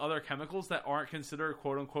using other chemicals that aren't considered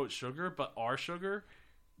quote unquote sugar but are sugar,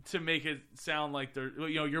 to make it sound like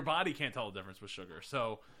your body can't tell the difference with sugar.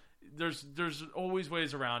 So there's always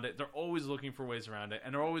ways around it. They're always looking for ways around it,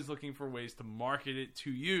 and they're always looking for ways to market it to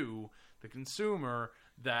you, the consumer,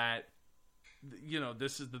 that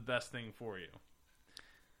this is the best thing for you.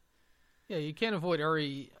 Yeah, you can't avoid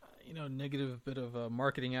every negative bit of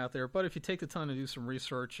marketing out there, but if you take the time to do some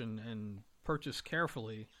research and purchase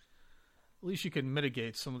carefully, at least you can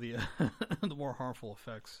mitigate some of the the more harmful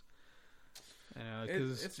effects.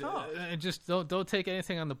 It's tough. And just don't take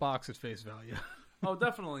anything on the box at face value. Oh,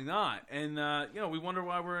 definitely not. And we wonder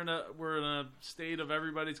why we're in a state of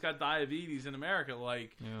everybody's got diabetes in America.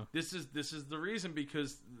 Like, this is the reason,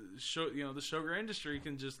 because the sugar industry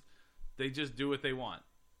they just do what they want,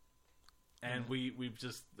 and we've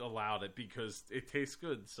just allowed it because it tastes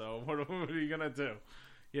good. So what are you gonna do?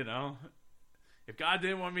 If God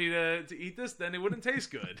didn't want me to eat this, then it wouldn't taste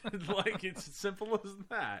good. Like, it's as simple as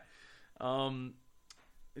that.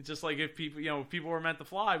 It's just like if people were meant to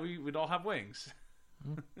fly, we'd all have wings.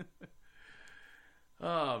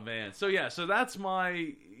 Oh man. So that's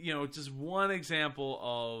my, just one example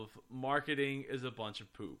of marketing is a bunch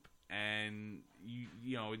of poop. And you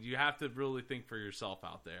have to really think for yourself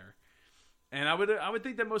out there. And I would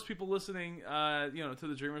think that most people listening, to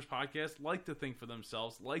the Dreamers podcast like to think for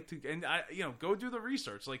themselves, go do the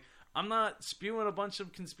research. Like, I'm not spewing a bunch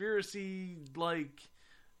of conspiracy,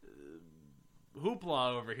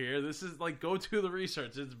 hoopla over here. This is like, go do the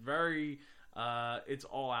research. It's very it's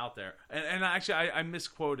all out there. And actually I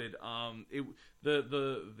misquoted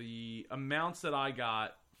the amounts that I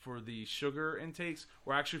got for the sugar intakes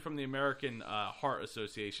were actually from the American Heart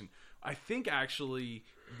Association. I think actually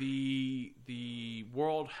the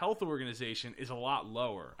World Health Organization is a lot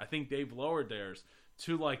lower. I think they've lowered theirs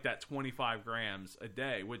to like that 25 grams a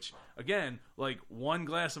day, which again, like one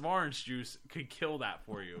glass of orange juice could kill that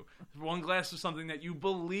for you. One glass of something that you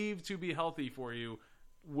believe to be healthy for you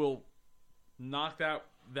will knock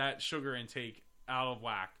that sugar intake out of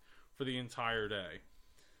whack for the entire day.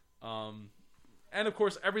 And of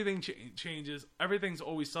course, everything changes. Everything's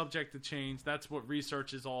always subject to change. That's what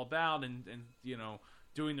research is all about, and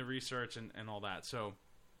doing the research and all that. So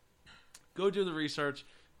go do the research.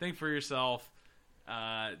 Think for yourself.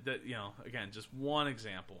 Again, just one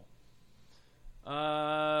example.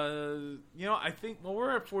 I think,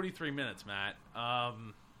 we're at 43 minutes, Matt.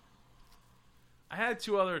 I had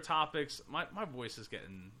 2 other topics. My voice is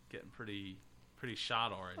getting pretty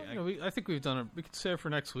shot already. I think we've done it. We could save it for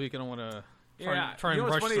next week. I don't want to try and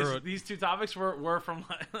rush through it. These 2 topics were from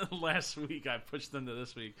last week. I pushed them to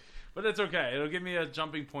this week, but it's okay. It'll give me a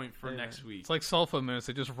jumping point for next week. It's like cell phone minutes;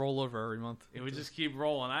 they just roll over every month. It would just keep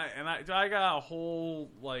rolling. I got a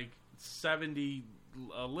whole a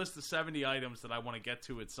list of 70 items that I want to get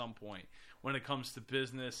to at some point when it comes to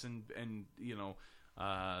business and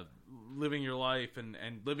living your life and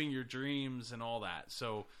living your dreams and all that.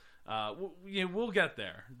 So we'll get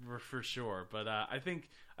there for sure. But I think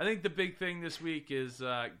the big thing this week is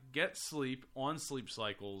get sleep on sleep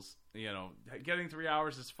cycles. Getting 3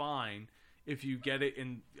 hours is fine if you get it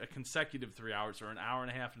in a consecutive 3 hours, or an hour and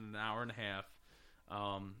a half and an hour and a half.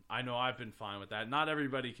 I know I've been fine with that. Not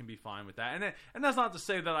everybody can be fine with that, and that's not to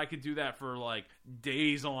say that I could do that for like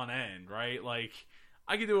days on end, right? Like,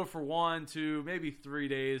 I could do it for 1, 2, maybe 3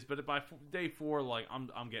 days, but by day 4, like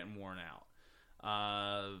I'm getting worn out.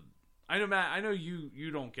 I know, Matt. I know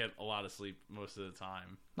you don't get a lot of sleep most of the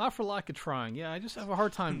time. Not for lack of trying. Yeah, I just have a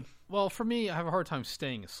hard time. Well, for me, I have a hard time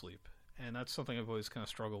staying asleep, and that's something I've always kind of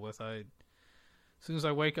struggled with. As soon as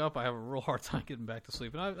I wake up, I have a real hard time getting back to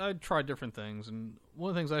sleep. And I tried different things, and one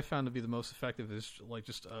of the things I found to be the most effective is like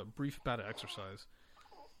just a brief bout of exercise.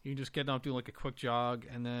 You can just get up, do like a quick jog,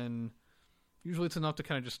 and then usually it's enough to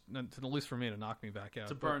kind of just, at least for me, to knock me back out.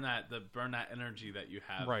 To burn that energy that you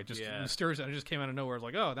have. Right, just mysterious. I just came out of nowhere. It's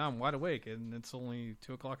like, oh, now I'm wide awake, and it's only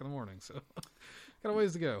 2 o'clock in the morning, so got a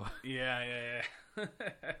ways to go. Yeah.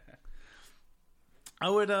 I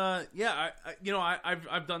would, I've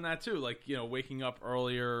done that too. Like, waking up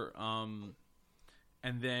earlier, and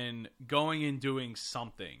then going and doing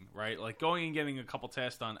something, right? Like going and getting a couple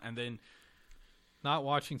tasks done, and then not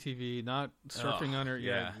watching TV, not surfing on it.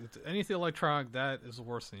 Yeah, anything electronic, that is the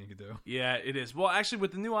worst thing you could do. Yeah, it is. Well, actually,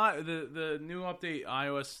 with the new the new update,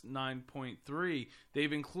 iOS 9.3,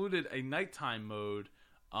 they've included a nighttime mode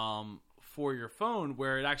for your phone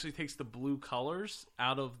where it actually takes the blue colors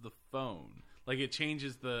out of the phone. Like it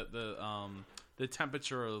changes the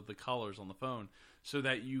temperature of the colors on the phone so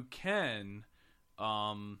that you can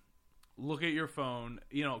look at your phone.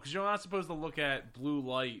 Because you're not supposed to look at blue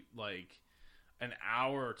light like an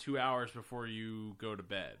hour or 2 hours before you go to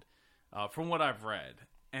bed, from what I've read.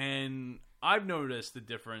 And I've noticed the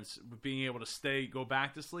difference with being able to go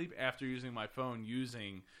back to sleep after using my phone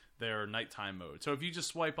using their nighttime mode. So if you just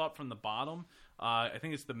swipe up from the bottom, I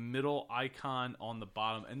think it's the middle icon on the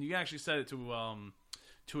bottom, and you can actually set it to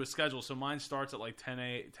a schedule. So mine starts at like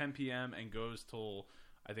 10 p.m. and goes till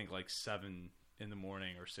I think like 7 in the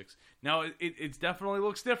morning or 6. Now it definitely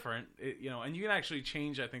looks different, and you can actually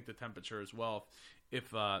change, I think, the temperature as well.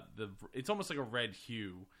 If it's almost like a red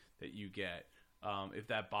hue that you get. If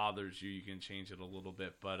that bothers you, you can change it a little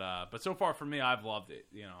bit. But so far for me, I've loved it.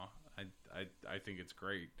 I think it's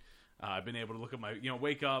great. I've been able to look at my,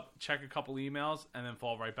 wake up, check a couple emails, and then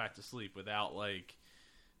fall right back to sleep without like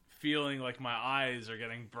feeling like my eyes are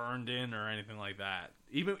getting burned in or anything like that.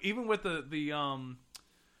 Even with the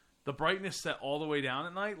brightness set all the way down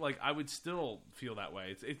at night, like I would still feel that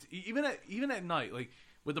way. It's even at night, like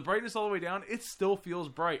with the brightness all the way down, it still feels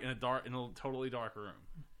bright in a totally dark room.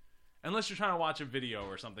 Unless you're trying to watch a video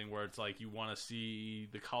or something where it's like you want to see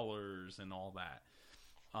the colors and all that.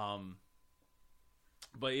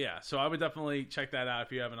 But yeah, so I would definitely check that out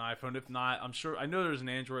if you have an iPhone. If not, I know there's an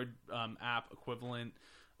Android app equivalent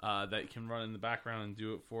that can run in the background and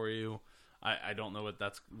do it for you. I don't know what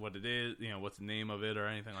it is, what's the name of it or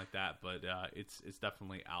anything like that, but it's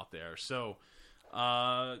definitely out there. So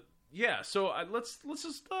yeah, so let's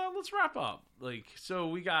wrap up. Like,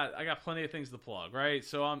 so I got plenty of things to plug, right?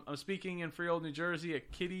 So I'm speaking in Freehold, New Jersey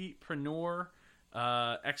at Kittypreneur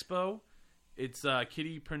Expo. It's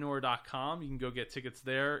kittypreneur.com. You can go get tickets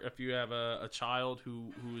there if you have a child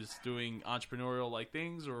who is doing entrepreneurial like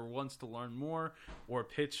things or wants to learn more or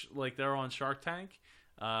pitch like they're on Shark Tank.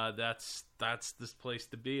 That's this place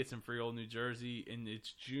to be. It's in Freehold, New Jersey, and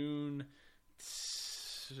it's June.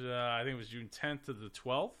 I think it was June 10th to the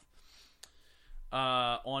 12th.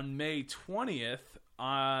 On May 20th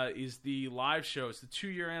is the live show. It's the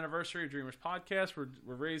 2-year anniversary of Dreamers Podcast. We're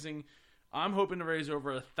raising. I'm hoping to raise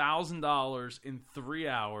over $1,000 in 3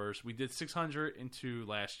 hours. We did $602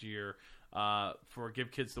 last year for Give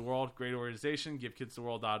Kids the World. Great organization.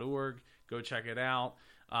 GiveKidsTheWorld.org. Go check it out.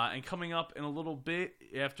 And coming up in a little bit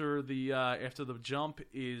after the jump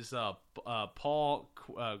is Paul.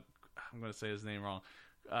 I'm going to say his name wrong.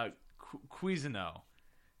 Cousineau.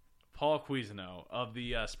 Paul Cousineau of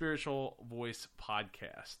the Spiritual Voice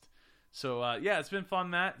podcast. So, yeah, it's been fun,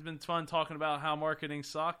 Matt. It's been fun talking about how marketing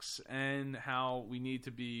sucks and how we need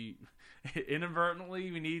to be,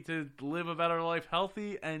 inadvertently, we need to live a better life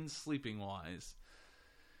healthy and sleeping-wise.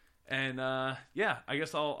 And, yeah, I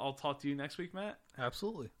guess I'll talk to you next week, Matt.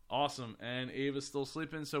 Absolutely. Awesome. And Ava's still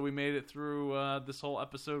sleeping, so we made it through this whole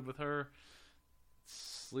episode with her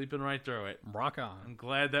sleeping right through it. Rock on. I'm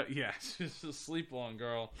glad that, yeah, just sleep on,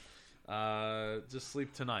 girl. Just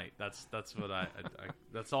sleep tonight. That's what I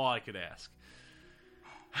that's all I could ask.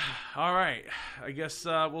 All right. I guess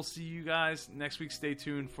we'll see you guys next week. Stay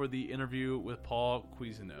tuned for the interview with Paul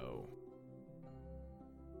Cousineau.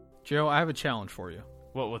 Joe, I have a challenge for you.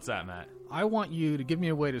 What's that, Matt? I want you to give me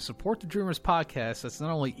a way to support the Dreamers Podcast that's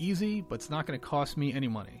not only easy, but it's not going to cost me any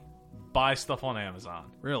money. Buy stuff on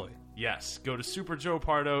Amazon. Really? Yes. Go to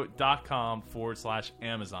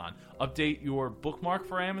superjoepardo.com/Amazon. Update your bookmark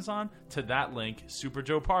for Amazon to that link,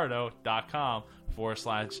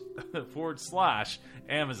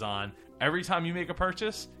 superjoepardo.com/Amazon, Every time you make a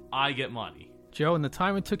purchase, I get money. Joe, in the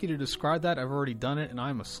time it took you to describe that, I've already done it, and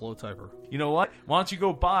I'm a slow typer. You know what? Why don't you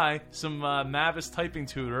go buy some Mavis typing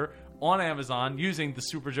tutor on Amazon using the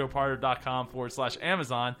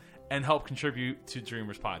superjoepardo.com/Amazon and help contribute to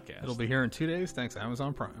Dreamers Podcast. It'll be here in 2 days, thanks to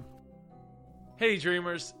Amazon Prime. Hey,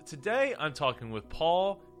 Dreamers. Today I'm talking with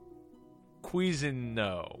Paul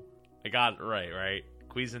Cousineau. I got it right?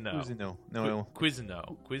 Cousineau. Cousineau. No.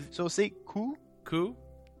 Cousineau. So say Ku? Ku?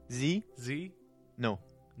 Z? Z? No.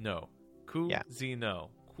 No. Cousineau.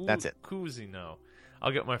 That's it. Cousineau.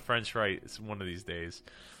 I'll get my French right one of these days.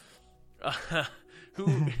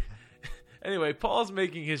 Who? Anyway, Paul's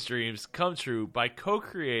making his dreams come true by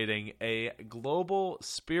co-creating a global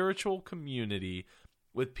spiritual community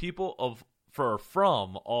with people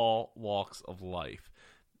from all walks of life.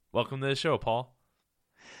 Welcome to the show, Paul.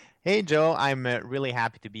 Hey, Joe. I'm really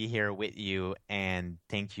happy to be here with you, and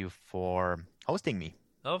thank you for hosting me.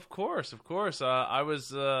 Of course. I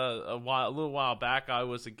was a little while back. I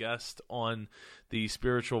was a guest on the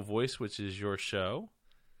Spiritual Voice, which is your show.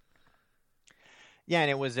 Yeah,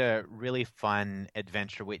 and it was a really fun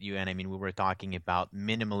adventure with you. And I mean, we were talking about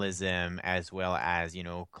minimalism as well as,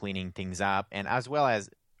 cleaning things up, and as well as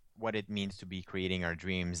what it means to be creating our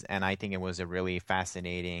dreams. And I think it was a really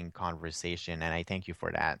fascinating conversation, and I thank you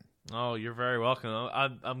for that. Oh, you're very welcome.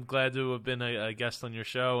 I'm glad to have been a guest on your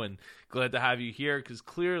show and glad to have you here because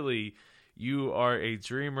clearly you are a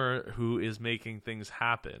dreamer who is making things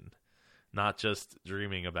happen, not just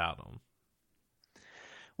dreaming about them.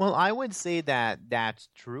 Well, I would say that that's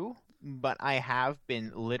true, but I have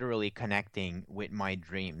been literally connecting with my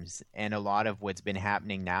dreams. And a lot of what's been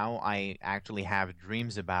happening now, I actually have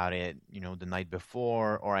dreams about it, the night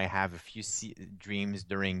before, or I have a few dreams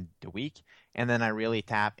during the week. And then I really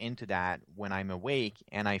tap into that when I'm awake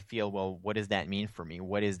and I feel, well, what does that mean for me?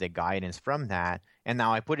 What is the guidance from that? And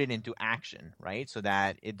now I put it into action, right? So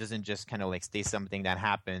that it doesn't just kind of like stay something that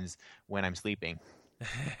happens when I'm sleeping.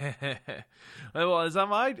 Well, as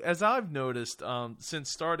I've noticed since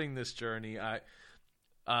starting this journey, I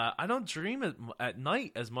don't dream at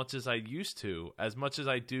night as much as I used to, as much as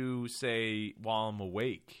I do, say, while I'm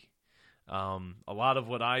awake. A lot of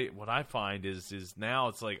what I find is now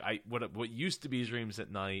it's like what used to be dreams at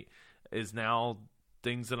night is now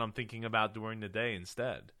things that I'm thinking about during the day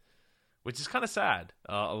instead, which is kind of sad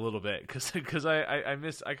a little bit because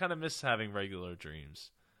I kind of miss having regular dreams.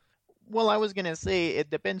 Well, I was going to say it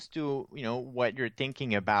depends to, what you're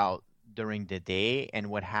thinking about during the day and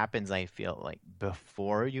what happens, I feel like,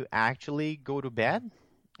 before you actually go to bed.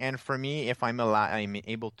 And for me, if I'm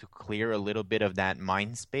able to clear a little bit of that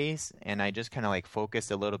mind space and I just kind of like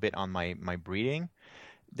focus a little bit on my breathing,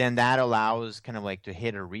 then that allows kind of like to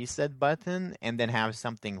hit a reset button and then have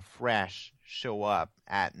something fresh show up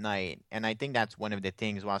at night. And I think that's one of the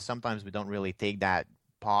things, while sometimes we don't really take that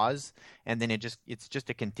pause, and then it's just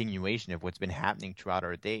a continuation of what's been happening throughout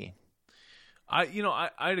our day. I'd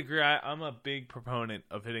agree. I'm a big proponent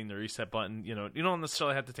of hitting the reset button. You don't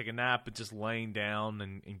necessarily have to take a nap, but just laying down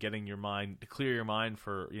and getting your mind to clear your mind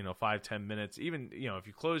for 5-10 minutes. Even if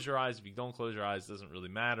you close your eyes, if you don't close your eyes, it doesn't really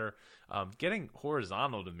matter. Getting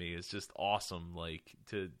horizontal to me is just awesome. Like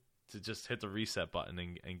to just hit the reset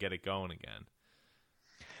button and get it going again.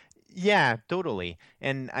 Yeah, totally.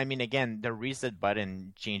 And I mean, again, the reset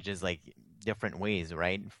button changes like different ways,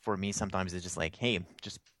 right? For me, sometimes it's just like, hey,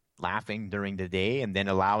 just laughing during the day and then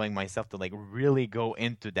allowing myself to like really go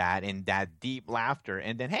into that and that deep laughter.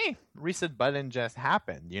 And then, hey, reset button just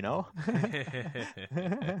happened,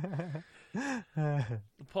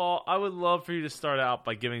 Paul, I would love for you to start out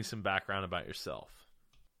by giving some background about yourself.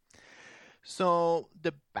 So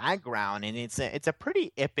the background, and it's a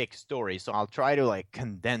pretty epic story, so I'll try to like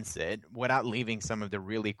condense it without leaving some of the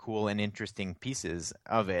really cool and interesting pieces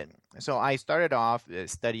of it. So I started off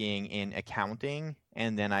studying in accounting,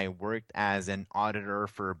 and then I worked as an auditor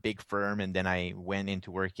for a big firm, and then I went into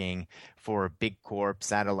working for a big corp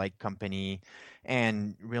satellite company,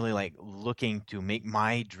 and really like looking to make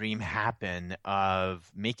my dream happen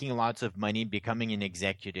of making lots of money, becoming an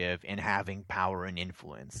executive, and having power and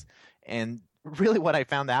influence. And really what I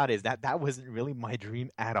found out is that wasn't really my dream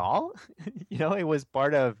at all. It was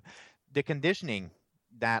part of the conditioning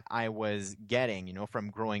that I was getting, from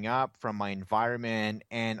growing up, from my environment,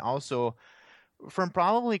 and also from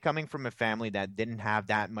probably coming from a family that didn't have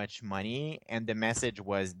that much money. And the message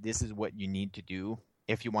was, this is what you need to do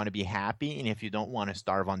if you want to be happy and if you don't want to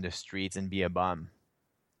starve on the streets and be a bum.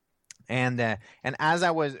 And as I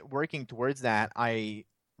was working towards that, I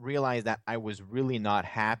realized that I was really not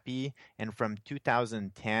happy. And from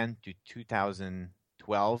 2010 to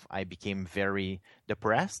 2012, I became very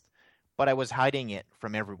depressed, but I was hiding it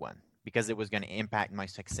from everyone. because it was going to impact my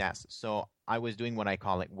success. So I was doing what I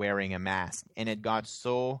call like wearing a mask, and it got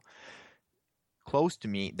so close to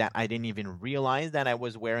me that I didn't even realize that I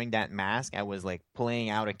was wearing that mask. I was like playing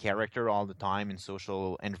out a character all the time in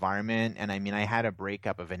social environment. And I mean, I had a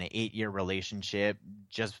breakup of an 8-year relationship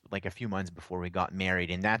just like a few months before we got married.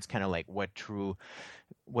 And that's kind of like what threw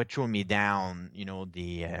me down,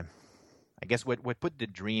 I guess what put the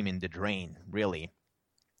dream in the drain, really.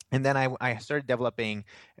 And then I started developing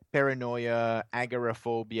paranoia,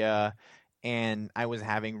 agoraphobia, and I was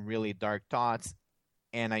having really dark thoughts,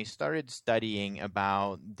 and I started studying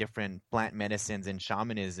about different plant medicines and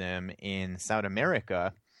shamanism in South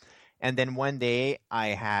America. And then one day I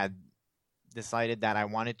had decided that I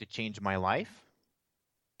wanted to change my life.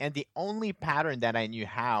 And the only pattern that I knew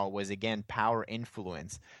how was, again, power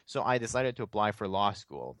influence. So I decided to apply for law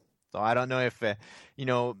school. So I don't know if,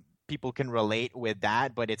 people can relate with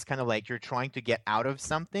that, but it's kind of like you're trying to get out of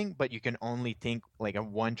something, but you can only think like a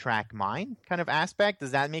one-track mind kind of aspect.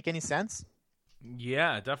 Does that make any sense?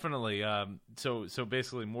 Yeah, definitely. So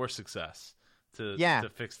basically, more success to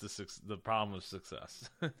fix the problem of success.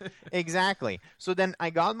 Exactly. So then I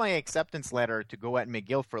got my acceptance letter to go at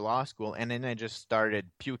McGill for law school, and then I just started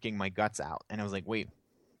puking my guts out. And I was like, wait,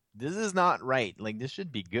 this is not right. Like, this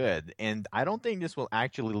should be good. And I don't think this will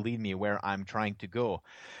actually lead me where I'm trying to go.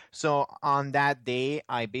 So on that day,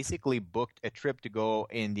 I basically booked a trip to go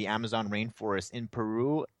in the Amazon rainforest in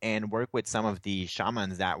Peru and work with some of the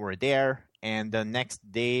shamans that were there. And the next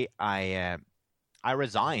day, I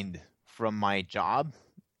resigned from my job,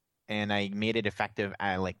 and I made it effective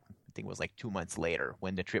at I think it was like 2 months later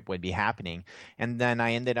when the trip would be happening. And then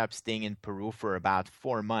I ended up staying in Peru for about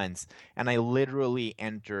 4 months. And I literally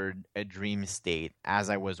entered a dream state as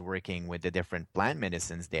I was working with the different plant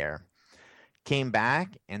medicines there. Came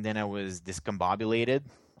back, and then I was discombobulated.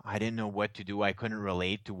 I didn't know what to do. I couldn't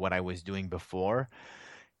relate to what I was doing before.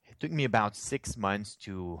 It took me about 6 months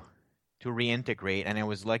to reintegrate. And I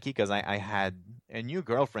was lucky because I had a new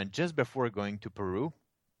girlfriend just before going to Peru.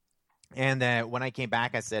 And when I came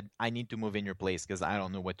back, I said, I need to move in your place because I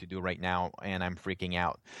don't know what to do right now, and I'm freaking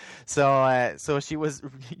out. So she was,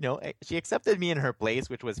 she accepted me in her place,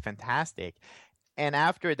 which was fantastic. And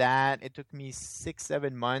after that, it took me 6,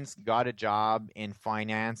 7 months, got a job in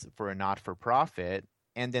finance for a not-for-profit.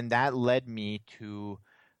 And then that led me to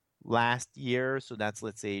last year. So that's,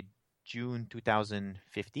 let's say, June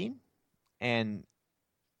 2015. And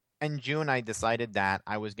in June, I decided that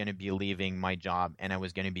I was going to be leaving my job and I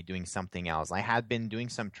was going to be doing something else. I had been doing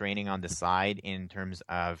some training on the side in terms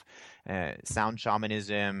of sound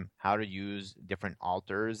shamanism, how to use different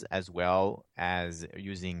altars, as well as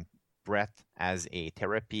using breath as a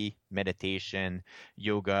therapy, meditation,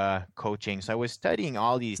 yoga, coaching. So I was studying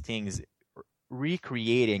all these things,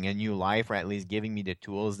 recreating a new life, or at least giving me the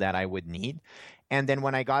tools that I would need. And then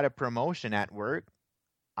when I got a promotion at work,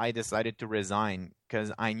 I decided to resign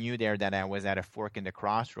because I knew there that I was at a fork in the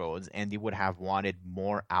crossroads and they would have wanted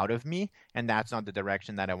more out of me. And that's not the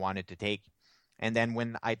direction that I wanted to take. And then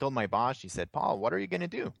when I told my boss, she said, Paul, what are you going to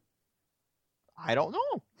do? I don't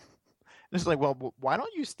know. It's like, well, why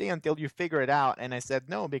don't you stay until you figure it out? And I said,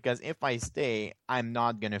 no, because if I stay, I'm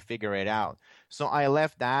not going to figure it out. So I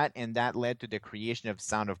left that, and that led to the creation of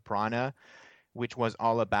Sound of Prana, which was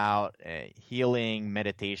all about healing,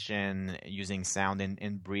 meditation, using sound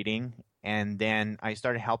and breathing. And then I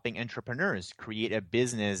started helping entrepreneurs create a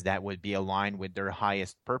business that would be aligned with their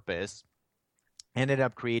highest purpose. Ended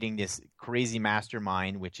up creating this crazy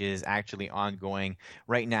mastermind, which is actually ongoing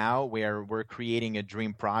right now, where we're creating a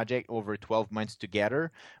dream project over 12 months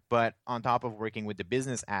together. But on top of working with the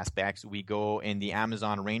business aspects, we go in the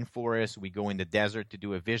Amazon rainforest, we go in the desert to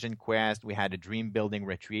do a vision quest. We had a dream building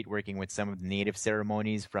retreat working with some of the native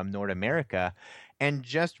ceremonies from North America. And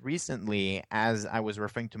just recently, as I was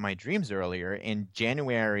referring to my dreams earlier, in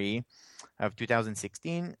January of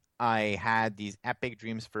 2016, I had these epic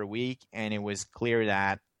dreams for a week, and it was clear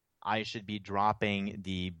that I should be dropping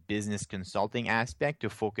the business consulting aspect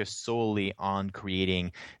to focus solely on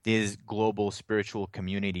creating this global spiritual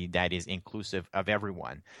community that is inclusive of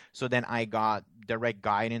everyone. So then I got direct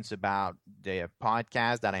guidance about the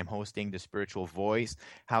podcast that I'm hosting, The Spiritual Voice,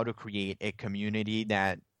 how to create a community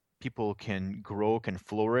that people can grow, can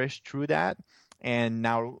flourish through that. And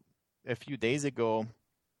now, a few days ago,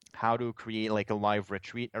 how to create like a live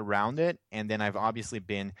retreat around it. And then I've obviously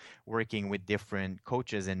been working with different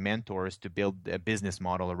coaches and mentors to build a business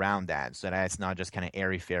model around that, so that it's not just kind of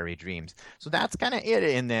airy fairy dreams. So that's kind of it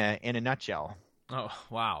in a nutshell. Oh,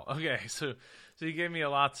 wow. Okay. So you gave me a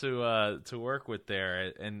lot to work with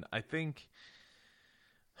there. And I think,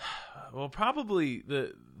 well, probably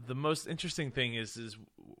the most interesting thing is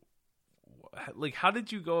like, how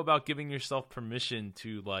did you go about giving yourself permission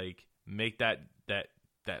to like make that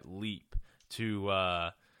leap to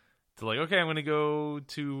like, okay, I'm gonna go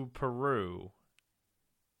to Peru,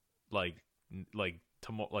 like like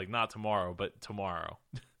not tomorrow, but tomorrow.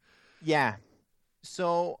 Yeah.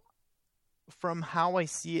 So from how I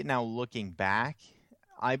see it now, looking back,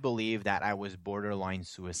 I believe that I was borderline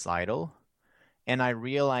suicidal. And I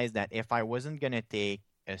realized that if I wasn't going to take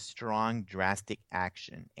a strong, drastic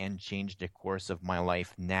action and change the course of my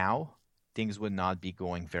life now, things would not be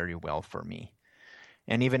going very well for me.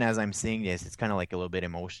 And even as I'm saying this, it's kind of like a little bit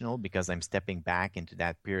emotional because I'm stepping back into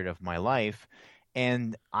that period of my life.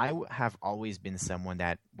 And have always been someone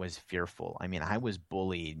that was fearful. I mean, I was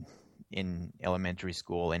bullied in elementary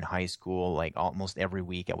school, in high school, like almost every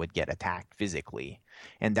week I would get attacked physically.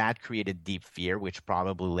 And that created deep fear, which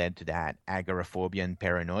probably led to that agoraphobia and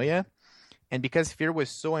paranoia. And because fear was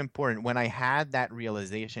so important, when I had that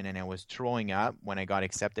realization and I was throwing up when I got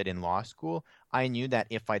accepted in law school, I knew that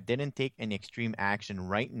if I didn't take an extreme action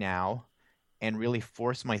right now and really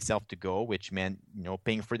force myself to go, which meant,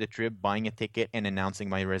 paying for the trip, buying a ticket, and announcing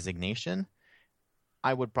my resignation,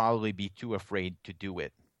 I would probably be too afraid to do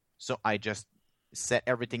it. So I just set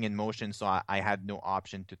everything in motion, so I had no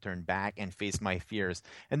option to turn back and face my fears.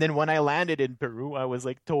 And then when I landed in Peru, I was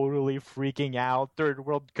like totally freaking out. Third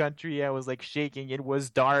world country, I was like shaking. It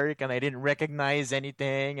was dark and I didn't recognize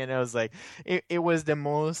anything. And I was like, it was the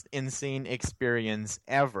most insane experience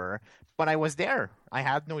ever. But I was there. I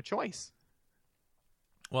had no choice.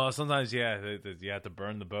 Well, sometimes, yeah, you have to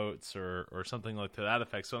burn the boats or something like to that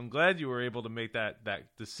effect. So I'm glad you were able to make that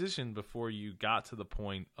decision before you got to the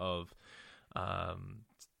point of,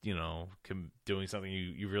 doing something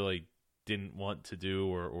you really didn't want to do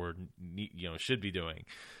or should be doing.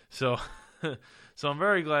 So, so I'm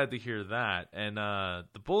very glad to hear that. And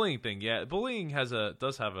the bullying thing, yeah, bullying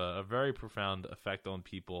does have a very profound effect on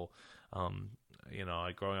people.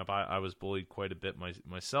 Growing up, I was bullied quite a bit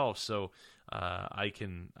myself, so I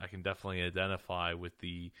can definitely identify with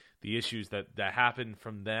the issues that happen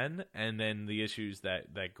from then, and then the issues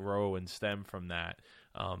that grow and stem from that,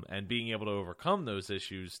 and being able to overcome those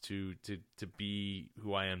issues to be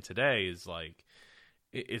who I am today is like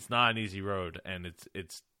it's not an easy road, and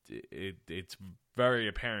it's very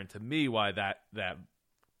apparent to me why that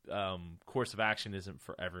course of action isn't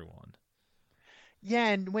for everyone. Yeah,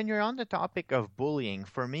 and when you're on the topic of bullying,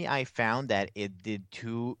 for me, I found that it did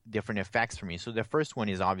two different effects for me. So the first one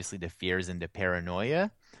is obviously the fears and the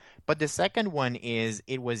paranoia. But the second one is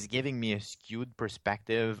it was giving me a skewed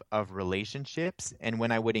perspective of relationships. And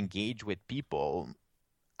when I would engage with people,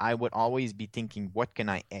 I would always be thinking, what can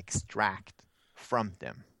I extract from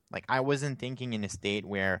them? Like I wasn't thinking in a state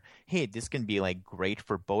where, hey, this can be like great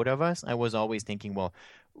for both of us. I was always thinking, well,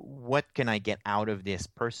 what can I get out of this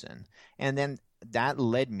person? And then that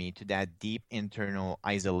led me to that deep internal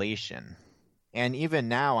isolation. And even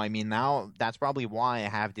now, I mean, now that's probably why I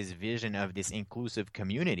have this vision of this inclusive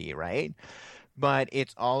community, right? But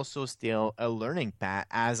it's also still a learning path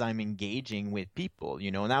as I'm engaging with people.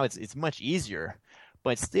 Now it's much easier,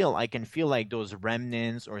 but still I can feel like those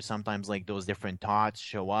remnants or sometimes like those different thoughts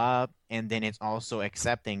show up. And then it's also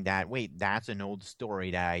accepting that, wait, that's an old story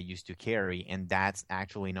that I used to carry, and that's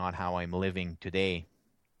actually not how I'm living today.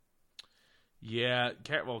 Yeah,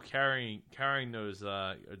 carrying those,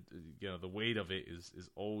 the weight of it is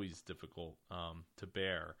always difficult to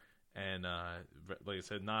bear, and like I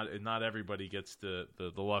said, not everybody gets the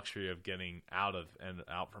luxury of getting out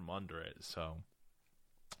from under it. So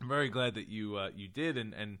I'm very glad that you did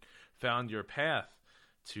and found your path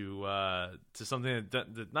to something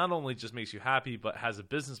that not only just makes you happy, but has a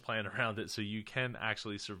business plan around it, so you can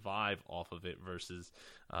actually survive off of it versus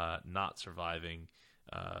not surviving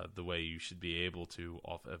the way you should be able to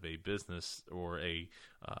off of a business or I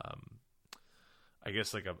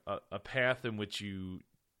guess like a path in which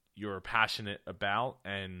you're passionate about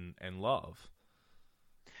and love.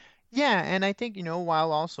 Yeah, and I think,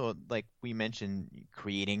 while also like we mentioned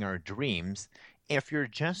creating our dreams, if you're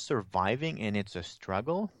just surviving and it's a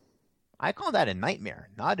struggle, I call that a nightmare,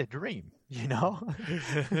 not a dream,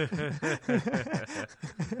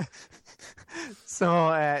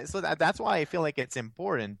 So that's why I feel like it's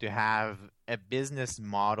important to have a business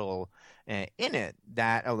model in it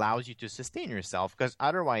that allows you to sustain yourself, because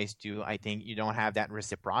otherwise too, I think you don't have that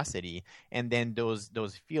reciprocity, and then those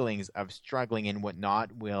feelings of struggling and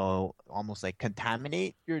whatnot will almost like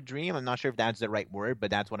contaminate your dream. I'm not sure if that's the right word,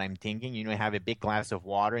 but that's what I'm thinking. You have a big glass of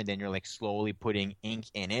water and then you're like slowly putting ink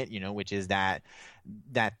in it, which is that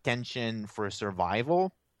tension for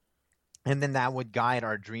survival. And then that would guide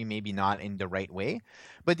our dream, maybe not in the right way.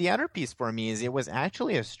 But the other piece for me is it was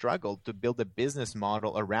actually a struggle to build a business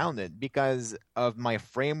model around it because of my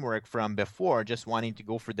framework from before, just wanting to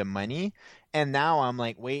go for the money. And now I'm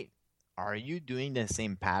like, wait, are you doing the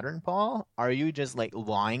same pattern, Paul? Are you just like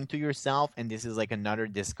lying to yourself? And this is like another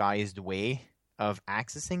disguised way of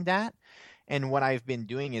accessing that? And what I've been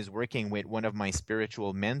doing is working with one of my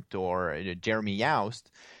spiritual mentor, Jeremy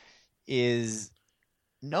Youst, is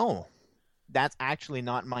no, that's actually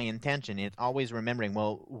not my intention. It's always remembering,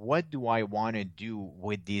 well, what do I want to do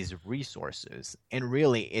with these resources? And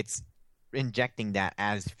really, it's injecting that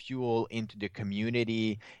as fuel into the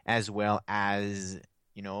community, as well as,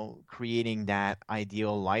 creating that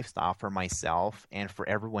ideal lifestyle for myself and for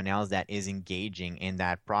everyone else that is engaging in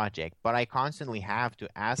that project. But I constantly have to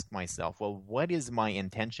ask myself, well, what is my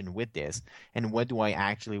intention with this? And what do I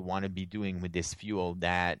actually want to be doing with this fuel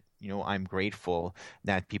that, I'm grateful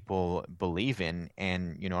that people believe in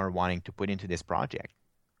and, are wanting to put into this project?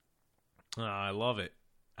 I love it.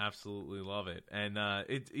 Absolutely love it. And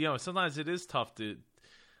sometimes it is tough to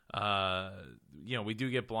we do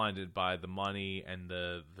get blinded by the money and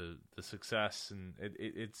the success, and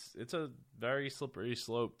it's a very slippery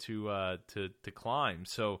slope to climb.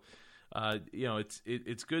 So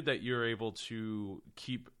it's good that you're able to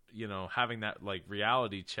keep having that like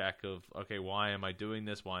reality check of, okay, why am I doing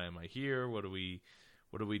this? Why am I here? What are we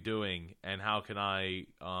doing? And how can I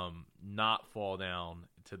not fall down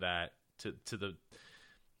to that to the,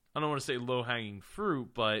 I don't want to say low hanging fruit,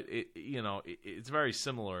 but it's very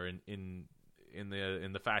similar in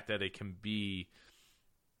the fact that it can be,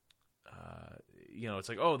 it's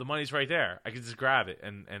like, oh, the money's right there, I could just grab it,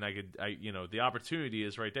 and the opportunity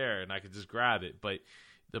is right there, and I could just grab it. But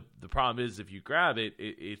the problem is, if you grab it,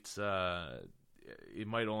 it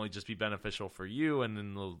might only just be beneficial for you, and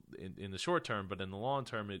in the short term, but in the long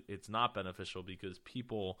term, it's not beneficial because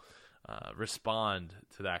people respond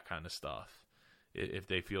to that kind of stuff if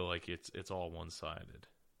they feel like it's all one-sided.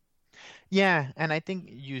 Yeah, and I think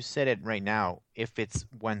you said it right now, if it's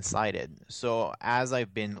one-sided. So as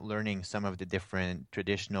I've been learning some of the different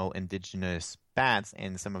traditional indigenous paths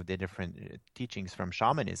and some of the different teachings from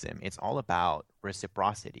shamanism, it's all about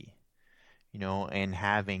reciprocity, and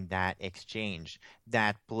having that exchange,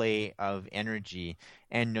 that play of energy,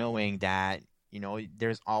 and knowing that,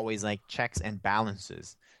 there's always like checks and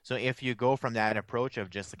balances. So if you go from that approach of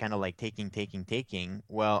just kind of like taking,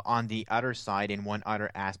 well, on the other side, in one other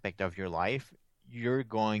aspect of your life, you're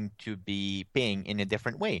going to be paying in a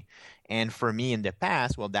different way. And for me in the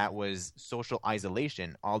past, well, that was social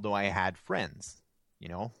isolation, although I had friends,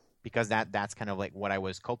 because that's kind of like what I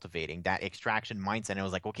was cultivating, that extraction mindset. I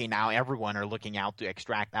was like, okay, now everyone are looking out to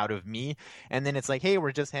extract out of me. And then it's like, hey,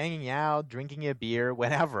 we're just hanging out, drinking a beer,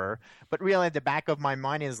 whatever. But really at the back of my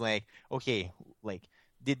mind is like, okay, like,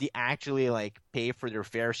 did they actually like pay for their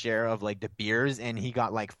fair share of like the beers, and he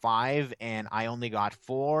got like 5 and I only got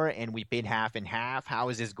 4 and we paid half and half? How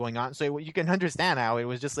is this going on? So you can understand how it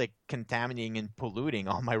was just like contaminating and polluting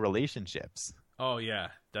all my relationships. Oh yeah,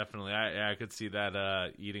 definitely. I could see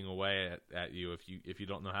that eating away at you if you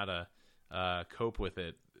don't know how to cope with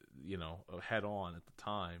it, head on at the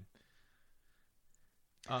time.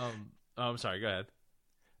 I'm sorry. Go ahead.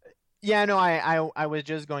 Yeah, no, I was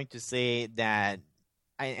just going to say that,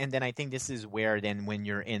 and then I think this is where then when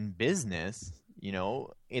you're in business,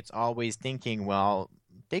 it's always thinking, well,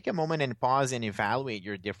 take a moment and pause and evaluate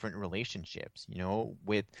your different relationships,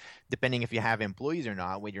 with, depending if you have employees or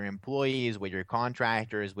not, with your employees, with your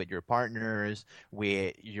contractors, with your partners,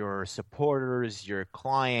 with your supporters, your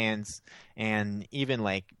clients, and even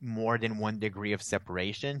like more than one degree of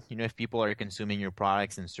separation. If people are consuming your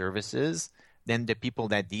products and services, then the people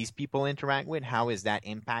that these people interact with, how is that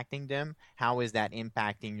impacting them? How is that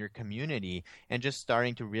impacting your community? And just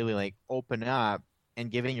starting to really like open up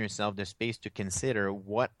and giving yourself the space to consider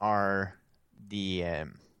what are the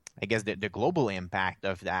I guess the global impact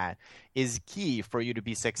of that is key for you to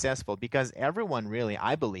be successful, because everyone really,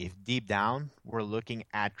 I believe, deep down, we're looking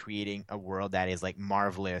at creating a world that is like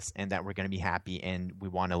marvelous and that we're going to be happy and we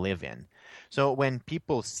want to live in. So when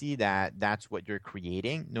people see that that's what you're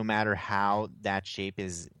creating, no matter how that shape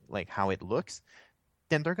is, like how it looks,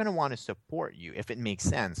 then they're going to want to support you if it makes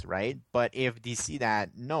sense, right? But if they see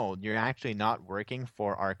that, no, you're actually not working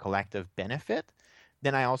for our collective benefit,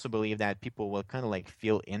 then I also believe that people will kind of like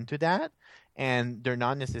feel into that, and they're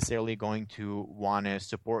not necessarily going to want to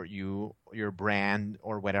support you, your brand,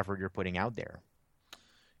 or whatever you're putting out there.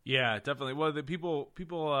 Yeah, definitely. Well, the people, they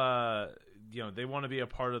want to be a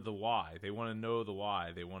part of the why. They want to know the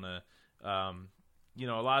why. They want to, a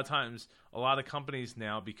lot of times, a lot of companies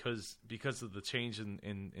now, because of the change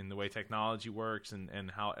in the way technology works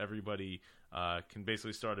and how everybody can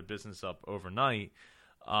basically start a business up overnight,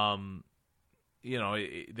 the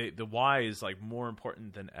why is like more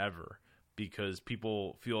important than ever, because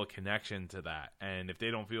people feel a connection to that. And if they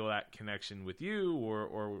don't feel that connection with you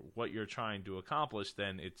or what you're trying to accomplish,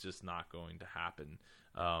 then it's just not going to happen.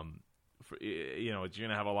 You're going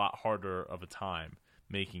to have a lot harder of a time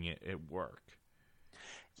making it work.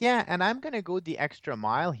 Yeah, and I'm going to go the extra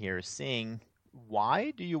mile here saying,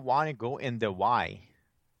 why do you want to go in the why?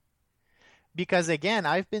 Because again,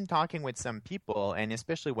 I've been talking with some people, and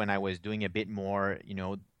especially when I was doing a bit more,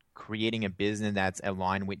 creating a business that's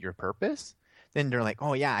aligned with your purpose, then they're like,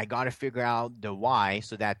 oh yeah, I got to figure out the why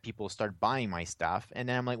so that people start buying my stuff. And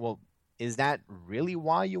then I'm like, well, is that really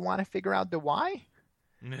why you want to figure out the why?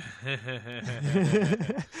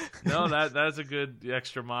 No, that's a good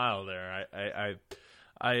extra mile there.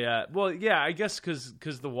 Well, yeah, I guess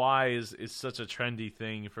because the why is such a trendy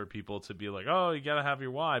thing for people to be like, oh, you gotta have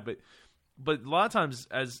your why, but a lot of times,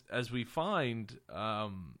 as we find,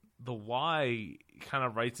 the why kind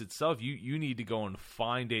of writes itself. You need to go and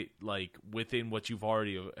find it, like, within what you've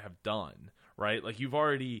already have done, right? Like, you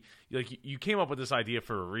came up with this idea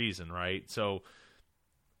for a reason, right? So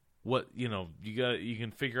what, you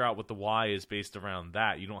can figure out what the why is based around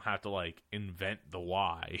that. You don't have to, like, invent the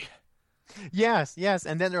why. Yes.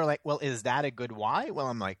 And then they're like, well, is that a good why? Well,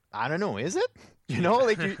 I'm like, I don't know, is it?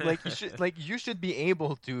 You should be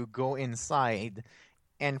able to go inside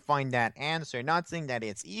and find that answer. Not saying that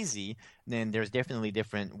it's easy, then there's definitely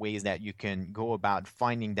different ways that you can go about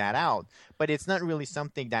finding that out, but it's not really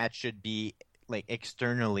something that should be like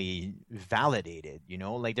externally validated,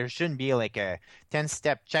 like there shouldn't be like a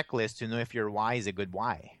 10-step checklist to know if your why is a good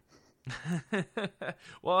why.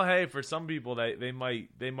 Well, hey, for some people they might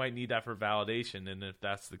need that for validation, and if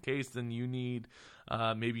that's the case, then you need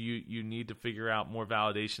maybe you need to figure out more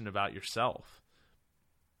validation about yourself.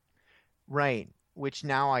 Right, which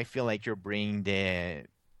now I feel like you're bringing the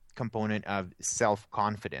component of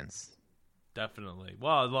self-confidence. Definitely.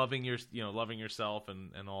 Well, loving yourself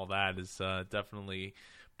and all that is definitely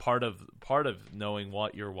part of knowing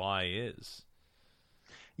what your why is.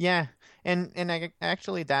 Yeah, and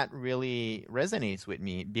actually that really resonates with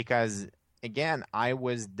me because, again, I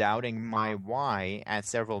was doubting my why at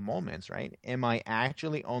several moments, right? Am I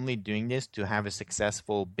actually only doing this to have a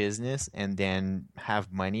successful business and then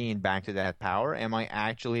have money and back to that power? Am I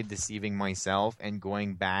actually deceiving myself and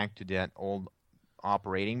going back to that old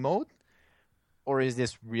operating mode? Or is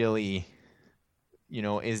this really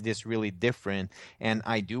different? And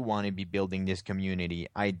I do want to be building this community.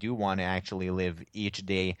 I do want to actually live each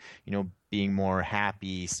day, being more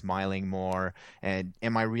happy, smiling more. And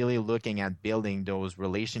am I really looking at building those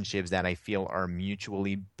relationships that I feel are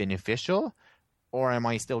mutually beneficial? Or am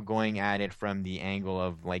I still going at it from the angle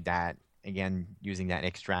of like that, again, using that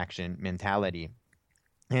extraction mentality?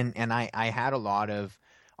 And I had a lot of,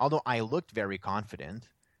 although I looked very confident,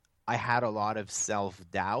 I had a lot of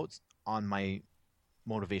self-doubt on my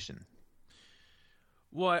motivation.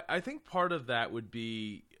 Well, I think part of that would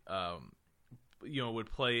be,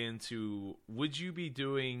 would play into, would you be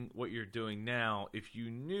doing what you're doing now if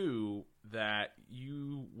you knew that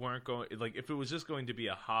you weren't going, like, if it was just going to be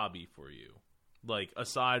a hobby for you, like,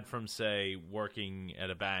 aside from, say, working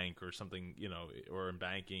at a bank or something, or in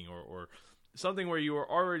banking or something where you were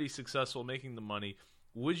already successful making the money,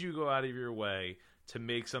 would you go out of your way to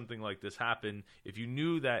make something like this happen if you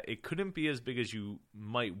knew that it couldn't be as big as you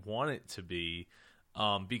might want it to be,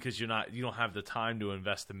 because you don't have the time to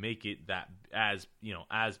invest to make it that as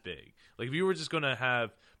big? Like, if you were just going to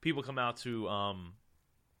have people come out to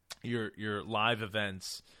your live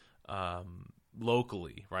events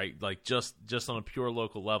locally, right? Like just on a pure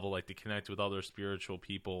local level, like to connect with other spiritual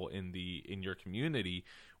people in your community,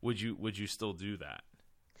 would you still do that?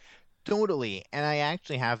 Totally. And I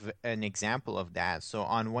actually have an example of that. So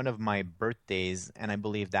on one of my birthdays, and I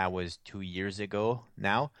believe that was 2 years ago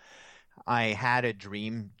now, I had a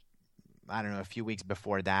dream, I don't know, a few weeks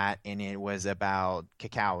before that, and it was about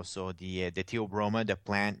cacao. So the theobroma, the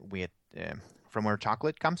plant from where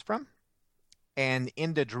chocolate comes from. And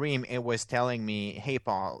in the dream, it was telling me, hey,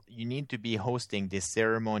 Paul, you need to be hosting this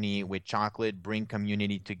ceremony with chocolate, bring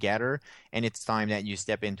community together, and it's time that you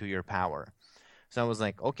step into your power. So I was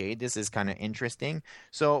like, okay, this is kind of interesting.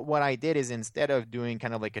 So what I did is, instead of doing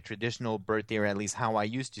kind of like a traditional birthday, or at least how I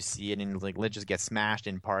used to see it, and like, let's just get smashed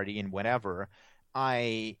and party and whatever,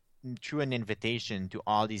 I threw an invitation to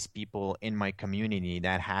all these people in my community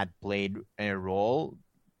that had played a role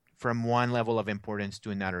from one level of importance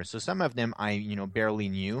to another. So some of them I, barely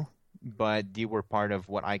knew but they were part of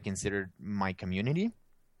what I considered my community.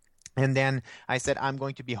 And then I said, I'm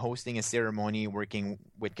going to be hosting a ceremony working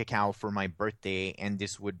with cacao for my birthday, and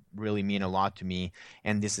this would really mean a lot to me.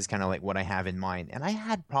 And this is kind of like what I have in mind. And I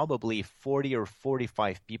had probably 40 or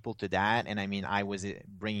 45 people to that. And I mean, I was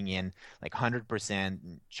bringing in like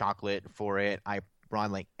 100% chocolate for it. I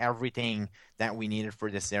brought like everything that we needed for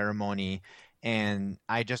the ceremony. And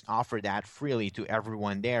I just offered that freely to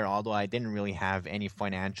everyone there, although I didn't really have any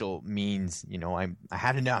financial means. I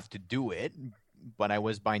had enough to do it, but I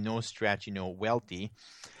was by no stretch, wealthy.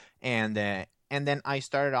 And then I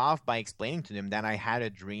started off by explaining to them that I had a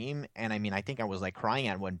dream. And I mean, I think I was like crying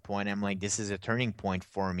at one point. I'm like, this is a turning point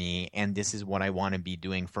for me. And this is what I want to be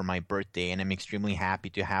doing for my birthday. And I'm extremely happy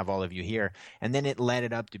to have all of you here. And then it led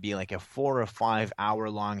it up to be like a 4 or 5 hour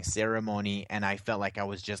long ceremony. And I felt like I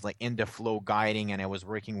was just like in the flow guiding, and I was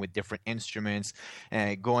working with different instruments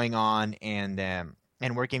going on,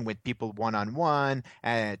 and working with people one-on-one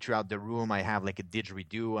throughout the room. I have like a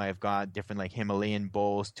didgeridoo. I've got different like Himalayan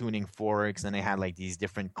bowls, tuning forks, and I had like these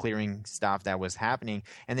different clearing stuff that was happening.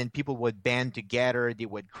 And then people would band together. They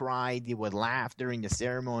would cry. They would laugh during the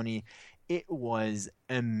ceremony. It was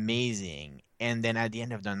amazing. And then at the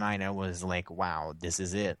end of the night, I was like, wow, this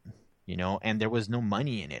is it. And there was no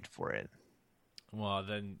money in it for it. Well,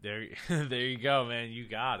 then there you go, man. You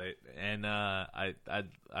got it. And I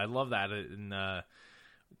love that. And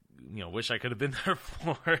wish I could have been there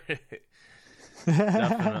for it.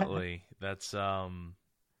 Definitely. That's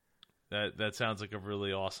that sounds like a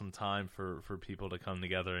really awesome time for people to come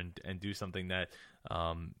together and do something that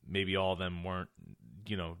maybe all of them weren't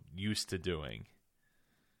used to doing.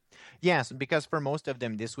 Yes, because for most of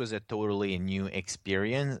them, this was a totally new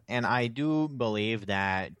experience. And I do believe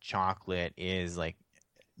that chocolate is like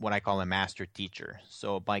what I call a master teacher.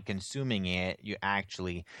 So by consuming it, you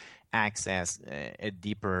actually access a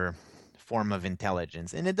deeper form of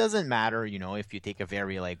intelligence. And it doesn't matter, if you take a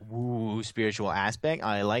very like woo spiritual aspect.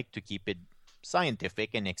 I like to keep it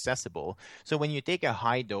scientific and accessible. So when you take a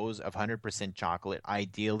high dose of 100% chocolate,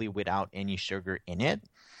 ideally without any sugar in it,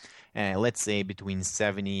 let's say between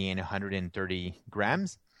 70 and 130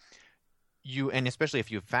 grams, and especially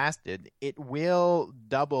if you fasted, it will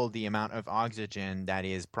double the amount of oxygen that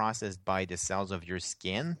is processed by the cells of your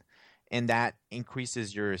skin, and that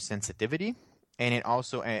increases your sensitivity, and it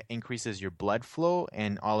also increases your blood flow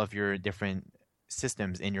and all of your different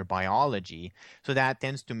systems in your biology. So that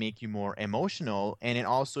tends to make you more emotional, and it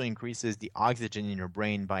also increases the oxygen in your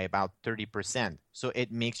brain by about 30%. So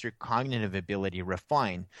it makes your cognitive ability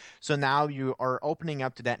refined. So now you are opening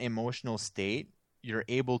up to that emotional state. You're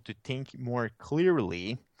able to think more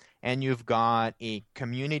clearly, and you've got a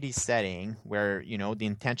community setting where the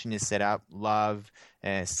intention is set up: love,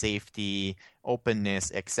 safety,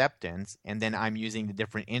 openness, acceptance. And then I'm using the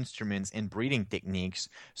different instruments and breathing techniques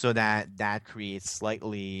so that creates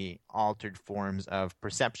slightly altered forms of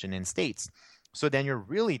perception and states. So then you're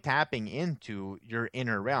really tapping into your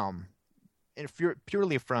inner realm, if you're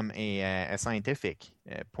purely from a scientific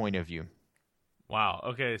point of view. Wow.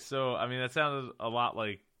 Okay. So, I mean, that sounded a lot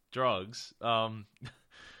like drugs.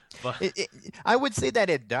 But I would say that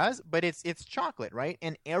it does, but it's chocolate, right?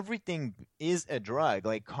 And everything is a drug.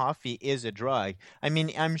 Like coffee is a drug. I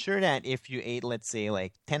mean, I'm sure that if you ate, let's say,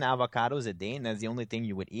 like 10 avocados a day, and that's the only thing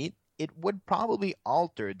you would eat, it would probably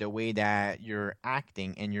alter the way that you're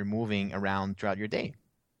acting and you're moving around throughout your day.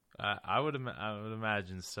 I would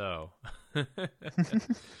imagine so.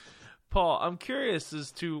 Paul, I'm curious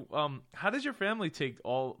as to how does your family take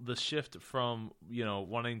all the shift from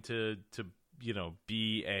wanting to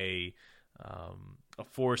be a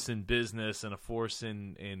force in business and a force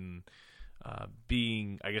in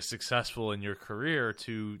being, I guess, successful in your career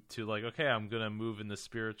to like, okay, I'm gonna move in the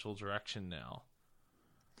spiritual direction now?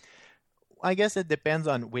 I guess it depends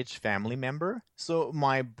on which family member. So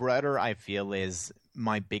my brother, I feel, is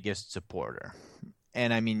my biggest supporter.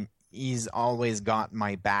 And I mean, he's always got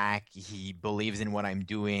my back. He believes in what I'm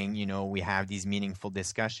doing. We have these meaningful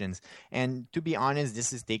discussions. And to be honest,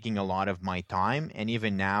 this is taking a lot of my time. And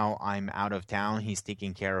even now I'm out of town. He's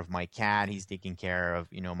taking care of my cat. He's taking care of,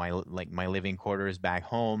 my living quarters back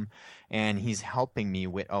home. And he's helping me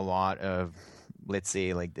with a lot of, let's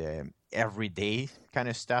say, like the everyday kind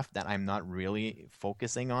of stuff that I'm not really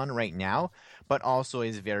focusing on right now, but also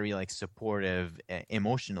is very like supportive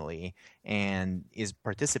emotionally and is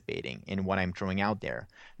participating in what I'm throwing out there.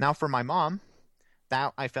 Now for my mom,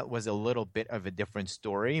 that I felt was a little bit of a different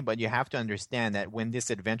story, but you have to understand that when this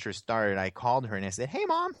adventure started, I called her and I said, "Hey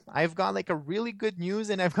mom, I've got like a really good news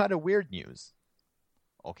and I've got a weird news."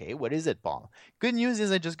 Okay, what is it, Paul? Good news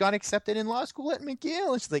is I just got accepted in law school at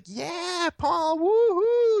McGill. And she's like, yeah, Paul,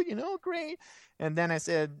 woohoo, great. And then I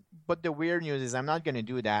said, but the weird news is I'm not going to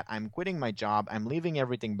do that. I'm quitting my job. I'm leaving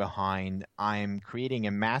everything behind. I'm creating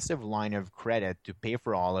a massive line of credit to pay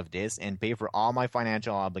for all of this and pay for all my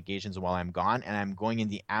financial obligations while I'm gone. And I'm going in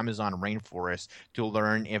the Amazon rainforest to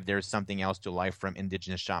learn if there's something else to life from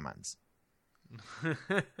indigenous shamans.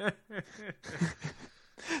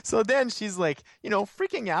 So then she's like,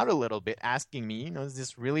 freaking out a little bit, asking me, is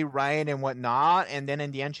this really right and whatnot? And then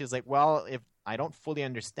in the end, she's like, well, if I don't fully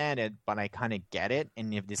understand it, but I kind of get it.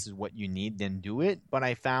 And if this is what you need, then do it. But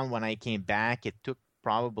I found when I came back, it took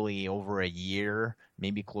probably over a year,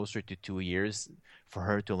 maybe closer to 2 years for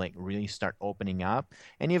her to like really start opening up.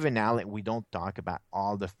 And even now, like, we don't talk about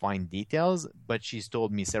all the fine details, but she's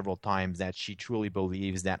told me several times that she truly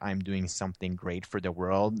believes that I'm doing something great for the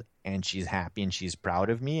world, and she's happy and she's proud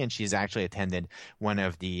of me. And she's actually attended one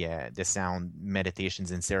of the sound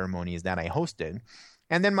meditations and ceremonies that I hosted.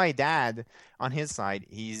 And then my dad, on his side,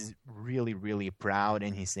 he's really, really proud.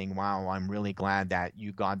 And he's saying, wow, I'm really glad that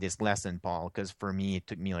you got this lesson, Paul, because for me, it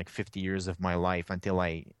took me like 50 years of my life until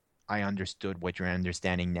I understood what you're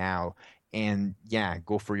understanding now. And yeah,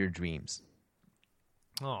 go for your dreams.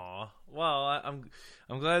 Oh, well,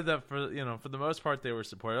 I'm glad that for the most part they were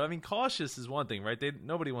supportive. I mean, cautious is one thing, right?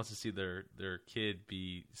 Nobody wants to see their kid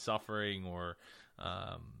be suffering or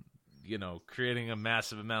creating a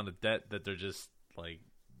massive amount of debt that they're just like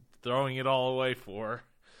throwing it all away for.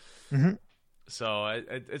 Mm-hmm. So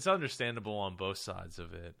it's understandable on both sides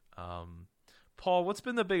of it. Paul, what's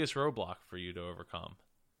been the biggest roadblock for you to overcome?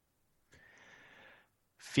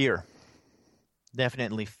 Fear.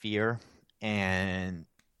 Definitely fear, and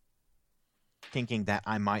thinking that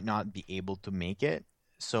I might not be able to make it.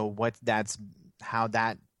 So how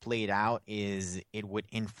that played out is it would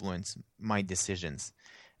influence my decisions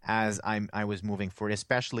as I was moving forward,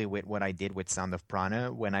 especially with what I did with Sound of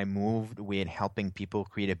Prana. When I moved with helping people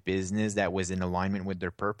create a business that was in alignment with their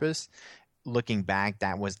purpose, looking back,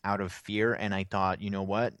 that was out of fear. And I thought, you know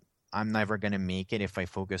what? I'm never going to make it if I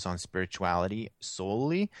focus on spirituality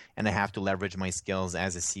solely, and I have to leverage my skills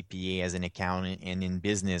as a CPA, as an accountant, and in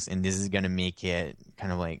business. And this is going to make it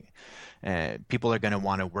kind of like people are going to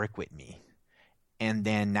want to work with me. And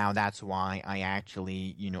then now that's why I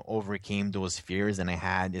actually, overcame those fears, and I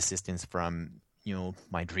had assistance from,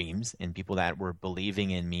 my dreams and people that were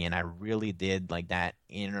believing in me. And I really did like that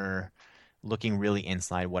inner looking really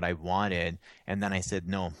inside what I wanted. And then I said,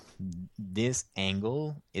 no, this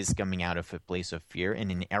angle is coming out of a place of fear.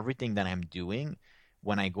 And in everything that I'm doing,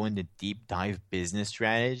 when I go into deep dive business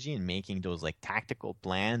strategy and making those like tactical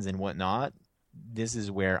plans and whatnot, this is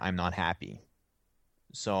where I'm not happy.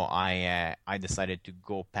 So I decided to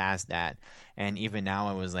go past that. And even now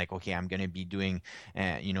I was like, okay, I'm going to be doing,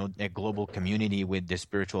 a global community with the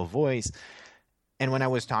spiritual voice. And when I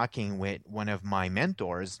was talking with one of my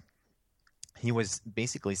mentors, he was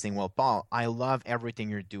basically saying, well, Paul, I love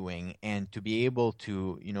everything you're doing. And to be able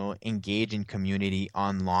to, engage in community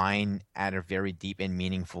online at a very deep and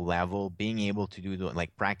meaningful level, being able to do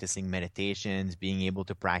like practicing meditations, being able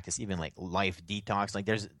to practice even like life detox, like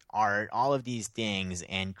there's art, all of these things,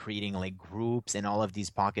 and creating like groups and all of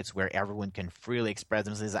these pockets where everyone can freely express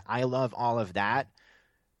themselves. I love all of that,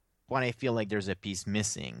 but I feel like there's a piece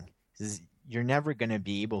missing. You're never going to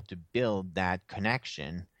be able to build that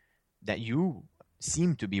connection that you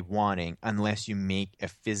seem to be wanting unless you make a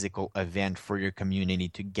physical event for your community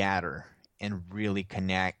to gather and really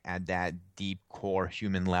connect at that deep core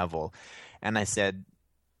human level. And I said,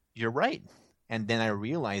 you're right. And then I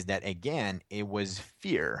realized that, again, it was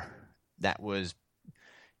fear that was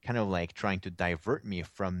kind of like trying to divert me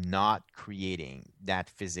from not creating that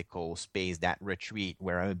physical space, that retreat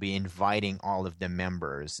where I would be inviting all of the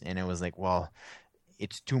members. And it was like, well,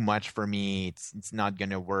 it's too much for me. It's not going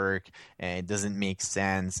to work. It doesn't make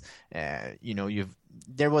sense.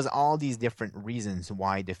 There was all these different reasons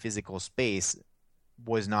why the physical space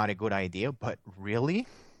was not a good idea. But really,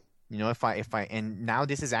 if I and now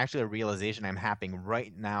this is actually a realization I'm having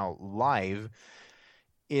right now live,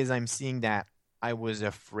 is I'm seeing that I was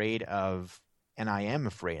afraid of, and I am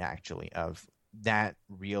afraid actually of, that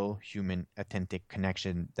real human authentic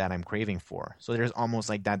connection that I'm craving for. So there's almost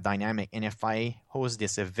like that dynamic. And if I host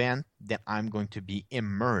this event, then I'm going to be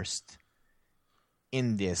immersed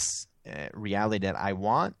in this reality that I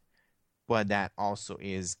want, but that also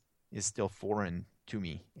is still foreign to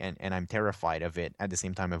me. And I'm terrified of it at the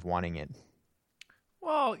same time of wanting it.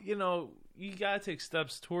 Well, you got to take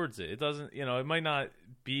steps towards it. It doesn't, it might not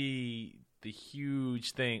be the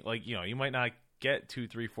huge thing. Like, you might not get 200,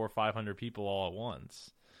 300, 400, 500 people all at once,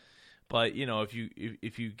 But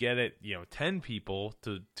if you get it, 10 people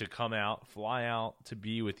to come out, fly out to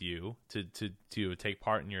be with you, to take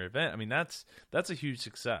part in your event. I mean, that's a huge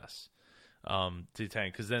success. To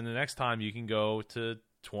 10, because then the next time you can go to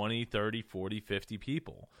 20, 30, 40, 50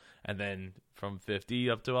 people, and then from 50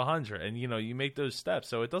 up to 100, and you make those steps.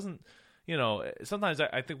 So it doesn't, sometimes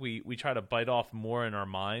I think we try to bite off more in our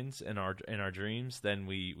minds and in our dreams than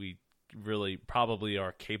we really probably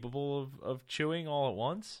are capable of chewing all at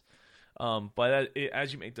once. But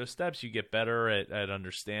as you make those steps, you get better at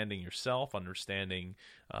understanding yourself, understanding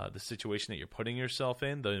the situation that you're putting yourself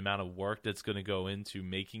in, the amount of work that's going to go into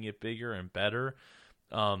making it bigger and better.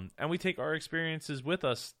 And we take our experiences with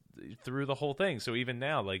us through the whole thing. So even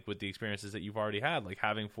now, like with the experiences that you've already had, like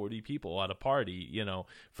having 40 people at a party,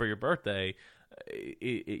 for your birthday,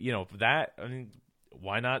 that, I mean,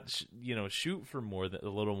 why not, shoot for a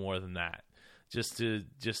little more than that, just to,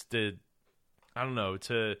 I don't know,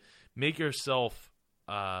 to make yourself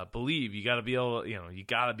believe. You got to be able,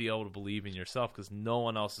 to believe in yourself, because no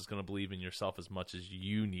one else is going to believe in yourself as much as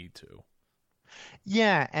you need to.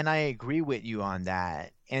 Yeah, and I agree with you on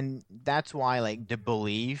that. And that's why, like, the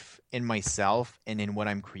belief in myself and in what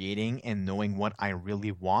I'm creating and knowing what I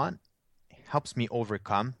really want helps me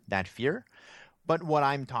overcome that fear. But what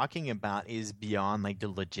I'm talking about is beyond like the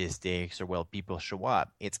logistics or will people show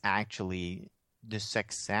up. It's actually the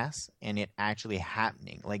success and it actually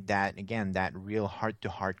happening, like that, again, that real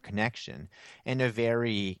heart-to-heart connection. And a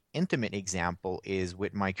very intimate example is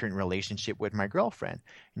with my current relationship with my girlfriend.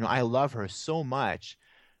 I love her so much,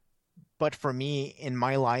 but for me in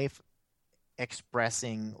my life,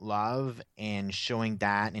 expressing love and showing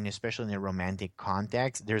that, and especially in a romantic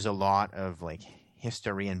context, there's a lot of like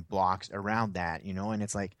history and blocks around that, and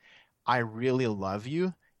it's like, I really love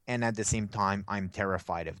you, and at the same time I'm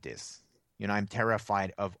terrified of this. I'm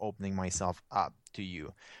terrified of opening myself up to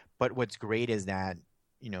you. But what's great is that,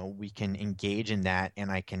 we can engage in that,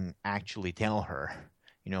 and I can actually tell her,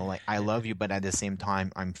 like, I love you, but at the same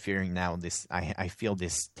time, I'm fearing now this, I feel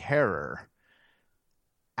this terror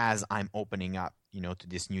as I'm opening up, to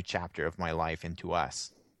this new chapter of my life and to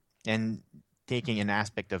us. And taking an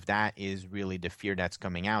aspect of that is really the fear that's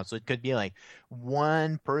coming out. So it could be like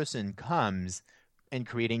one person comes and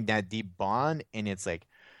creating that deep bond, and it's like,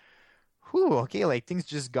 whew, okay, like things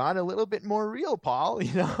just got a little bit more real, Paul,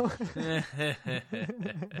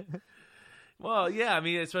 Well, yeah, I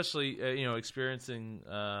mean, especially, experiencing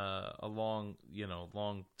a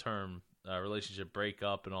long-term relationship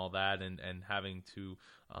breakup and all that, and having to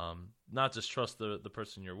not just trust the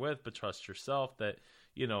person you're with, but trust yourself that,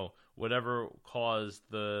 whatever caused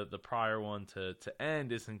the prior one to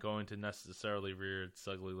end isn't going to necessarily rear its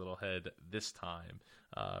ugly little head this time.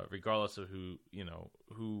 Regardless of who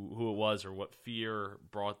it was or what fear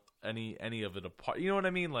brought any of it apart. You know what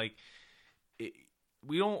I mean? Like,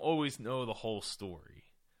 we don't always know the whole story.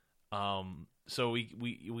 So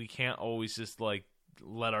we can't always just like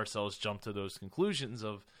let ourselves jump to those conclusions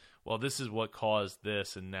of, well, this is what caused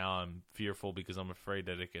this, and now I'm fearful because I'm afraid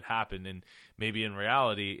that it could happen. And maybe in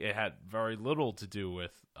reality, it had very little to do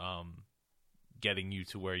with getting you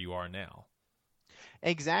to where you are now.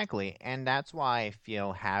 Exactly. And that's why I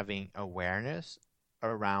feel having awareness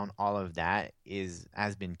around all of that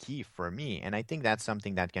has been key for me. And I think that's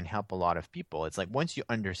something that can help a lot of people. It's like once you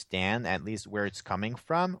understand at least where it's coming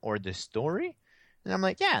from or the story, and I'm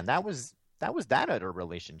like, yeah, that was that other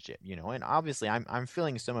relationship, and obviously I'm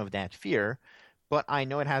feeling some of that fear, but I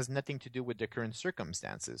know it has nothing to do with the current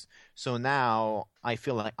circumstances. So now I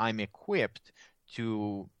feel like I'm equipped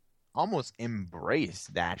to almost embrace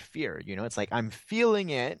that fear. It's like I'm feeling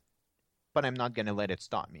it, but I'm not going to let it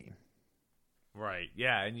stop me. Right.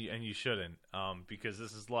 Yeah, and you shouldn't, because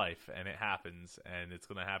this is life, and it happens, and it's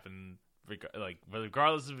going to happen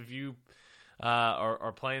regardless of if you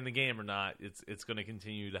are playing the game or not. It's going to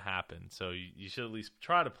continue to happen. So you should at least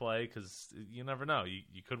try to play, because you never know.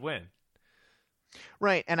 You could win.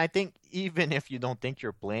 Right, and I think even if you don't think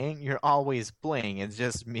you're playing, you're always playing. It's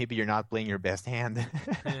just maybe you're not playing your best hand.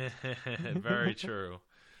 Very true.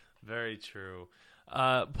 Very true.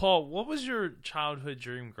 Paul, what was your childhood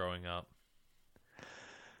dream growing up?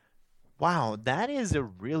 Wow, that is a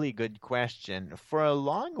really good question. For a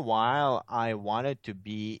long while, I wanted to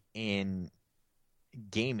be in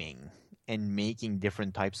gaming and making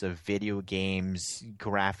different types of video games,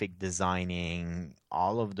 graphic designing,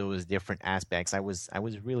 all of those different aspects. I was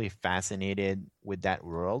really fascinated with that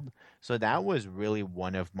world. So that was really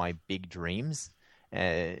one of my big dreams.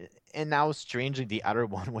 And now, strangely, the other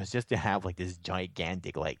one was just to have like this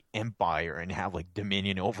gigantic like empire and have like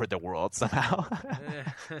dominion over the world somehow.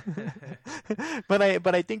 But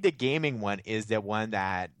I think the gaming one is the one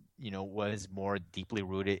that was more deeply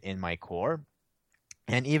rooted in my core.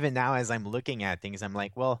 And even now, as I'm looking at things, I'm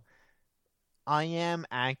like, well, I am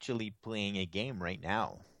actually playing a game right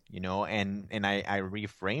now, and I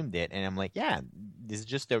reframed it, and I'm like, yeah, this is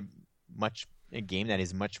just a game that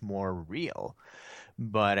is much more real.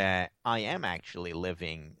 But I am actually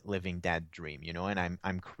living that dream, and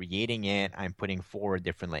I'm creating it. I'm putting forward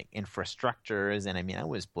different like infrastructures, and I mean, I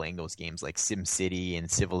was playing those games like SimCity and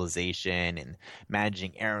Civilization and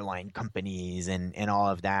managing airline companies and all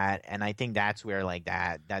of that. And I think that's where like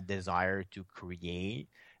that desire to create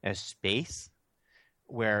a space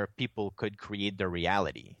where people could create their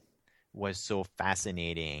reality was so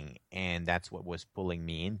fascinating, and that's what was pulling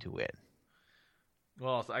me into it.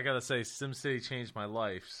 Well, I gotta say, SimCity changed my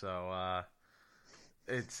life, so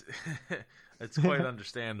it's it's quite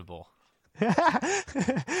understandable.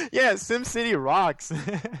 Yeah, SimCity rocks.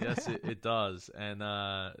 Yes, it does, and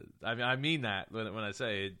I mean that when I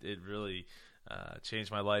say it really changed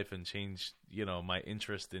my life and changed my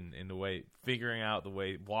interest in the way figuring out the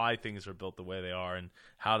way why things are built the way they are and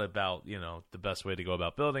how to about the best way to go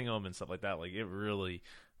about building them and stuff like that. Like it really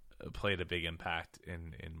played a big impact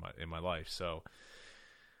in my life. So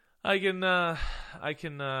I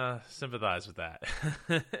can sympathize with that.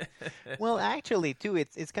 Well, actually, too,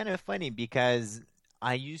 it's kind of funny because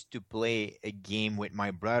I used to play a game with my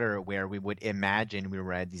brother where we would imagine we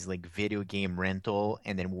were at these like video game rental,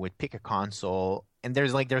 and then we would pick a console, and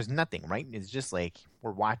there's nothing, right? It's just like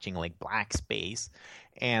we're watching like black space,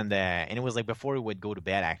 and it was like before we would go to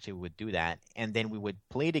bed, actually, we would do that, and then we would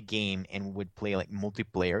play the game, and we would play like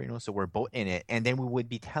multiplayer, so we're both in it, and then we would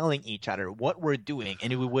be telling each other what we're doing,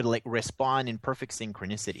 and we would like respond in perfect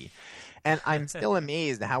synchronicity, and I'm still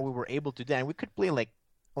amazed at how we were able to do that. And we could play like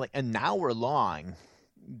an hour long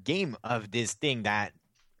game of this thing that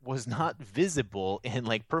was not visible in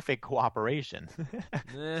like perfect cooperation.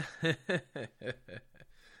 Oh,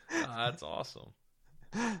 that's awesome.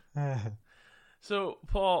 So,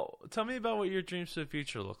 Paul, tell me about what your dreams for the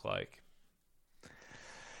future look like.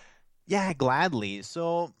 Yeah, gladly.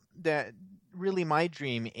 So, really my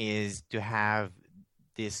dream is to have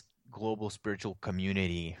this global spiritual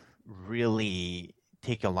community really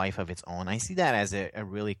take a life of its own. I see that as a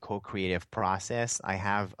really co-creative process. I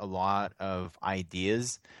have a lot of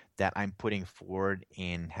ideas that I'm putting forward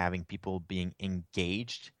in having people being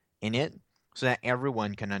engaged in it so that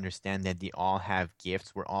everyone can understand that they all have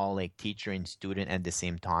gifts. We're all like teacher and student at the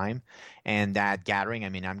same time. And that gathering, I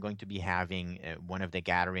mean, I'm going to be having one of the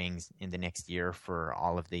gatherings in the next year for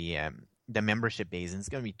all of the membership base, and it's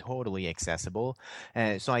going to be totally accessible.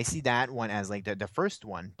 So I see that one as like the first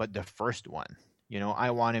one, but the first one.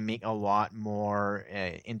 I want to make a lot more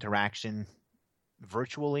interaction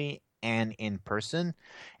virtually and in person,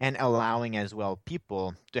 and allowing as well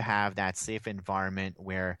people to have that safe environment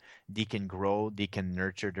where they can grow, they can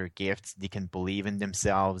nurture their gifts, they can believe in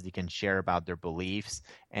themselves, they can share about their beliefs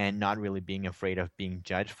and not really being afraid of being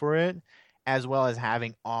judged for it, as well as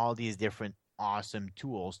having all these different awesome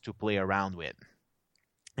tools to play around with.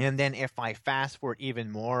 And then if I fast forward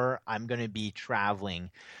even more, I'm going to be traveling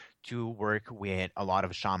to work with a lot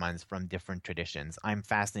of shamans from different traditions. I'm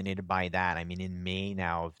fascinated by that. I mean, in May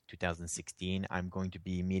now of 2016, I'm going to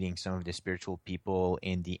be meeting some of the spiritual people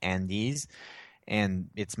in the Andes. And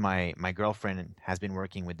it's my girlfriend has been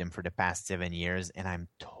working with them for the past 7 years, and I'm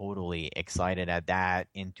totally excited at that.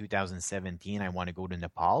 In 2017, I want to go to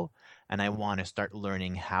Nepal, and I want to start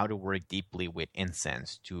learning how to work deeply with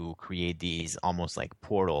incense to create these almost like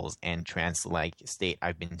portals and trance-like state.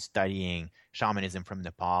 I've been studying shamanism from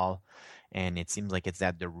Nepal, and it seems like it's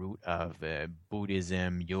at the root of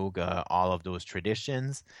Buddhism, yoga, all of those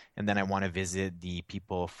traditions. And then I want to visit the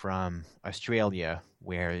people from Australia,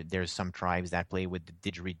 where there's some tribes that play with the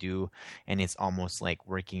didgeridoo, and it's almost like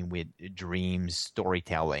working with dreams,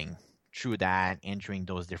 storytelling. Through that, entering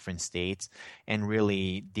those different states and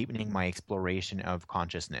really deepening my exploration of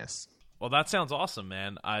consciousness. Well, that sounds awesome,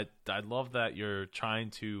 man. I love that you're trying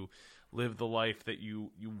to live the life that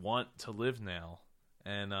you want to live now.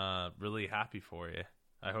 And really happy for you.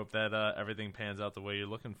 I hope that everything pans out the way you're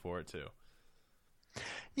looking for it to.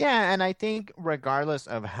 Yeah, and I think regardless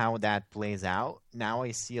of how that plays out, now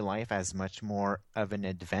I see life as much more of an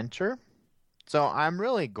adventure. So I'm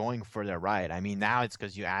really going for the ride. I mean, now it's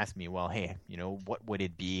because you asked me, well, hey, what would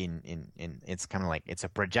it be in it's kind of like it's a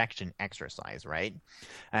projection exercise, right?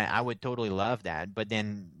 I would totally love that. But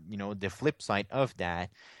then, the flip side of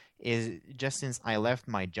that is just since I left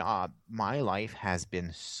my job, my life has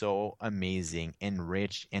been so amazing and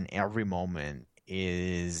rich, and every moment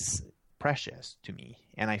is precious to me.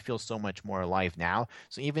 And I feel so much more alive now.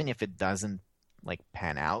 So even if it doesn't like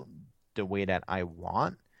pan out the way that I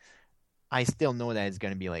want, I still know that it's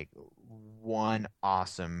going to be like one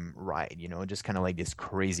awesome ride, just kind of like this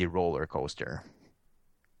crazy roller coaster.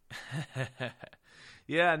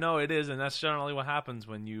 Yeah, no, it is, and that's generally what happens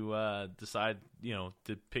when you decide,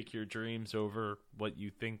 to pick your dreams over what you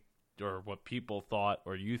think or what people thought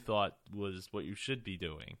or you thought was what you should be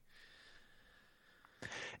doing.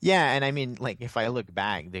 Yeah, and I mean, like if I look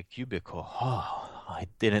back, the cubicle, I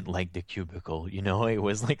didn't like the cubicle, it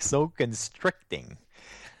was like so constricting.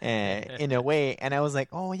 In a way. And I was like,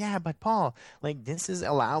 oh yeah, but Paul, like this is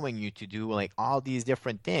allowing you to do like all these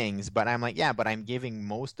different things. But I'm like, yeah, but I'm giving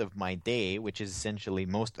most of my day, which is essentially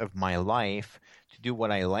most of my life, to do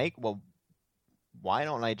what I like. Well, why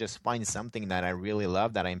don't I just find something that I really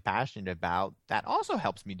love, that I'm passionate about, that also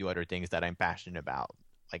helps me do other things that I'm passionate about?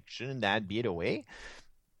 Like, shouldn't that be the way?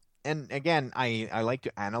 And again, I like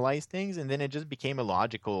to analyze things, and then it just became a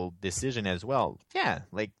logical decision as well. Yeah,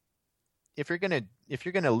 like if you're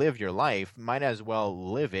gonna live your life, might as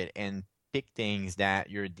well live it and pick things that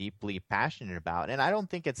you're deeply passionate about. And I don't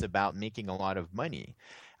think it's about making a lot of money.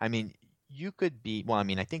 I mean, you could be well, I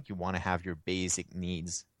mean, I think you want to have your basic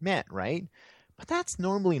needs met, right? But that's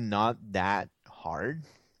normally not that hard.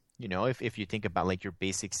 If you think about like your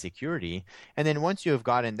basic security. And then once you have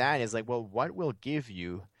gotten that, it's like, well, what will give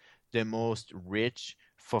you the most rich,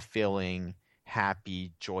 fulfilling,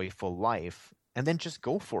 happy, joyful life? And then just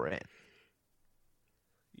go for it.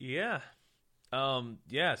 Yeah.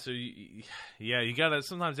 Yeah, so you gotta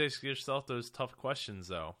sometimes ask yourself those tough questions,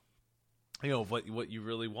 though. What you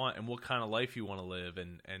really want and what kind of life you want to live,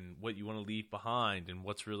 and what you want to leave behind, and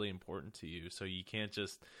what's really important to you. So you can't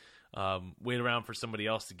just wait around for somebody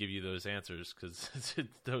else to give you those answers, because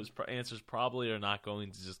those answers probably are not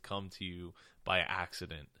going to just come to you by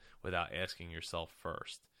accident without asking yourself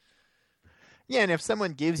first. Yeah, and if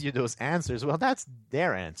someone gives you those answers, well, that's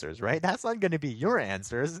their answers, right? That's not going to be your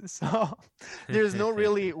answers. So there's no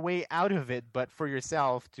really way out of it but for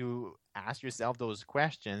yourself to ask yourself those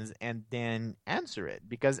questions and then answer it.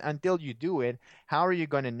 Because until you do it, how are you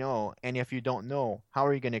going to know? And if you don't know, how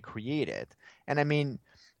are you going to create it? And I mean,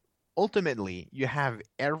 ultimately, you have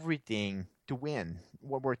everything to win.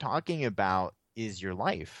 What we're talking about is your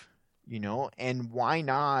life, and why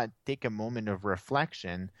not take a moment of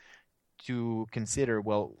reflection to consider,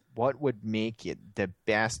 well, what would make it the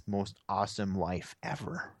best, most awesome life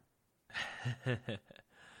ever?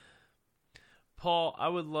 Paul, I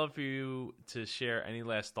would love for you to share any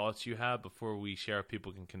last thoughts you have before we share how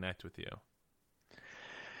people can connect with you.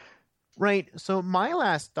 Right. So my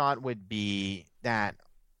last thought would be that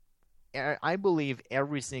I believe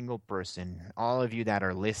every single person, all of you that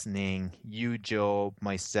are listening, you, Joe,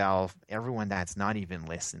 myself, everyone that's not even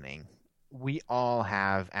listening, we all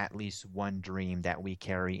have at least one dream that we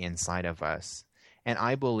carry inside of us. And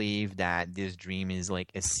I believe that this dream is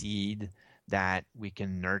like a seed that we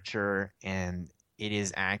can nurture, and it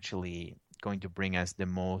is actually going to bring us the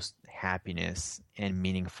most happiness and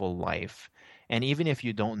meaningful life. And even if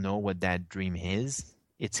you don't know what that dream is,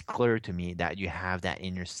 it's clear to me that you have that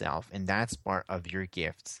in yourself, and that's part of your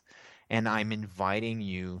gifts. And I'm inviting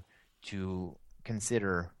you to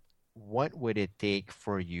consider, what would it take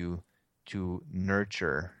for you to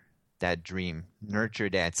nurture that dream, nurture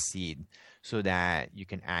that seed, so that you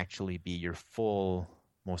can actually be your full,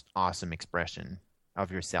 most awesome expression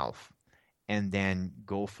of yourself, and then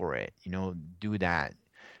go for it. Do that,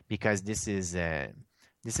 because this is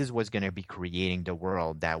what's going to be creating the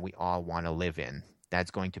world that we all want to live in.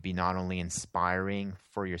 That's going to be not only inspiring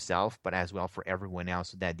for yourself, but as well for everyone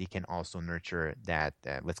else, so that they can also nurture that,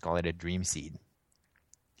 let's call it a dream seed.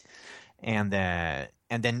 And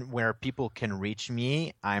then where people can reach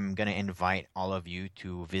me, I'm going to invite all of you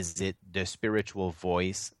to visit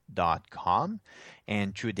thespiritualvoice.com.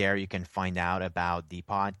 And through there, you can find out about the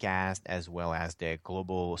podcast, as well as the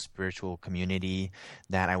global spiritual community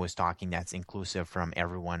that I was talking, that's inclusive from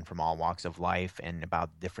everyone from all walks of life, and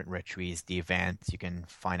about different retreats, the events. You can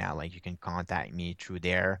find out, like, you can contact me through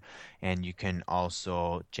there. And you can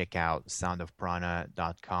also check out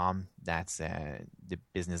soundofprana.com. That's the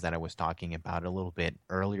business that I was talking about a little bit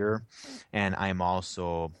earlier. And I'm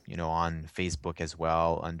also, on Facebook as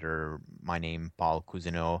well, under my name, Paul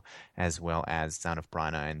Cousineau, as well as Sound of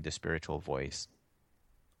Prana and The Spiritual Voice.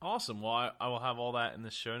 Awesome. Well, I will have all that in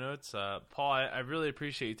the show notes. Paul, I really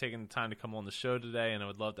appreciate you taking the time to come on the show today, and I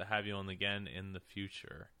would love to have you on again in the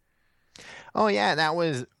future. Oh, yeah, that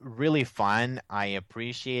was really fun. I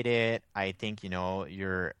appreciate it. I think,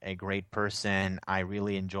 you're a great person. I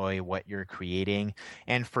really enjoy what you're creating.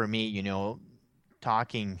 And for me,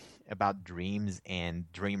 talking about dreams and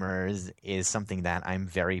dreamers is something that I'm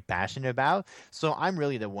very passionate about. So I'm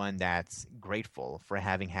really the one that's grateful for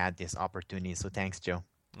having had this opportunity. So thanks, Joe.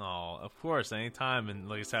 Oh, of course, anytime. And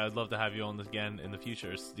like I said, I'd love to have you on again in the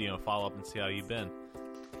future. Follow up and see how you've been.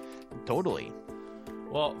 Totally.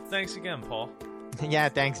 Well, thanks again, Paul. Yeah,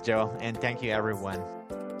 thanks, Joe. And thank you, everyone.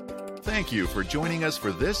 Thank you for joining us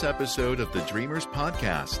for this episode of the Dreamers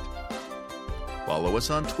Podcast. Follow us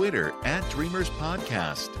on Twitter at Dreamers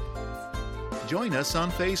Podcast. Join us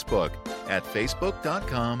on Facebook at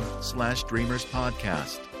facebook.com/Dreamers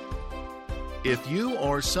Podcast. If you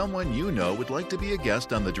or someone you know would like to be a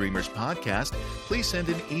guest on the Dreamers Podcast, please send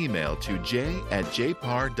an email to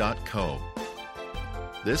j@jpar.co.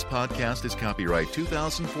 This podcast is copyright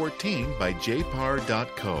 2014 by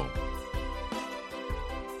jpar.co.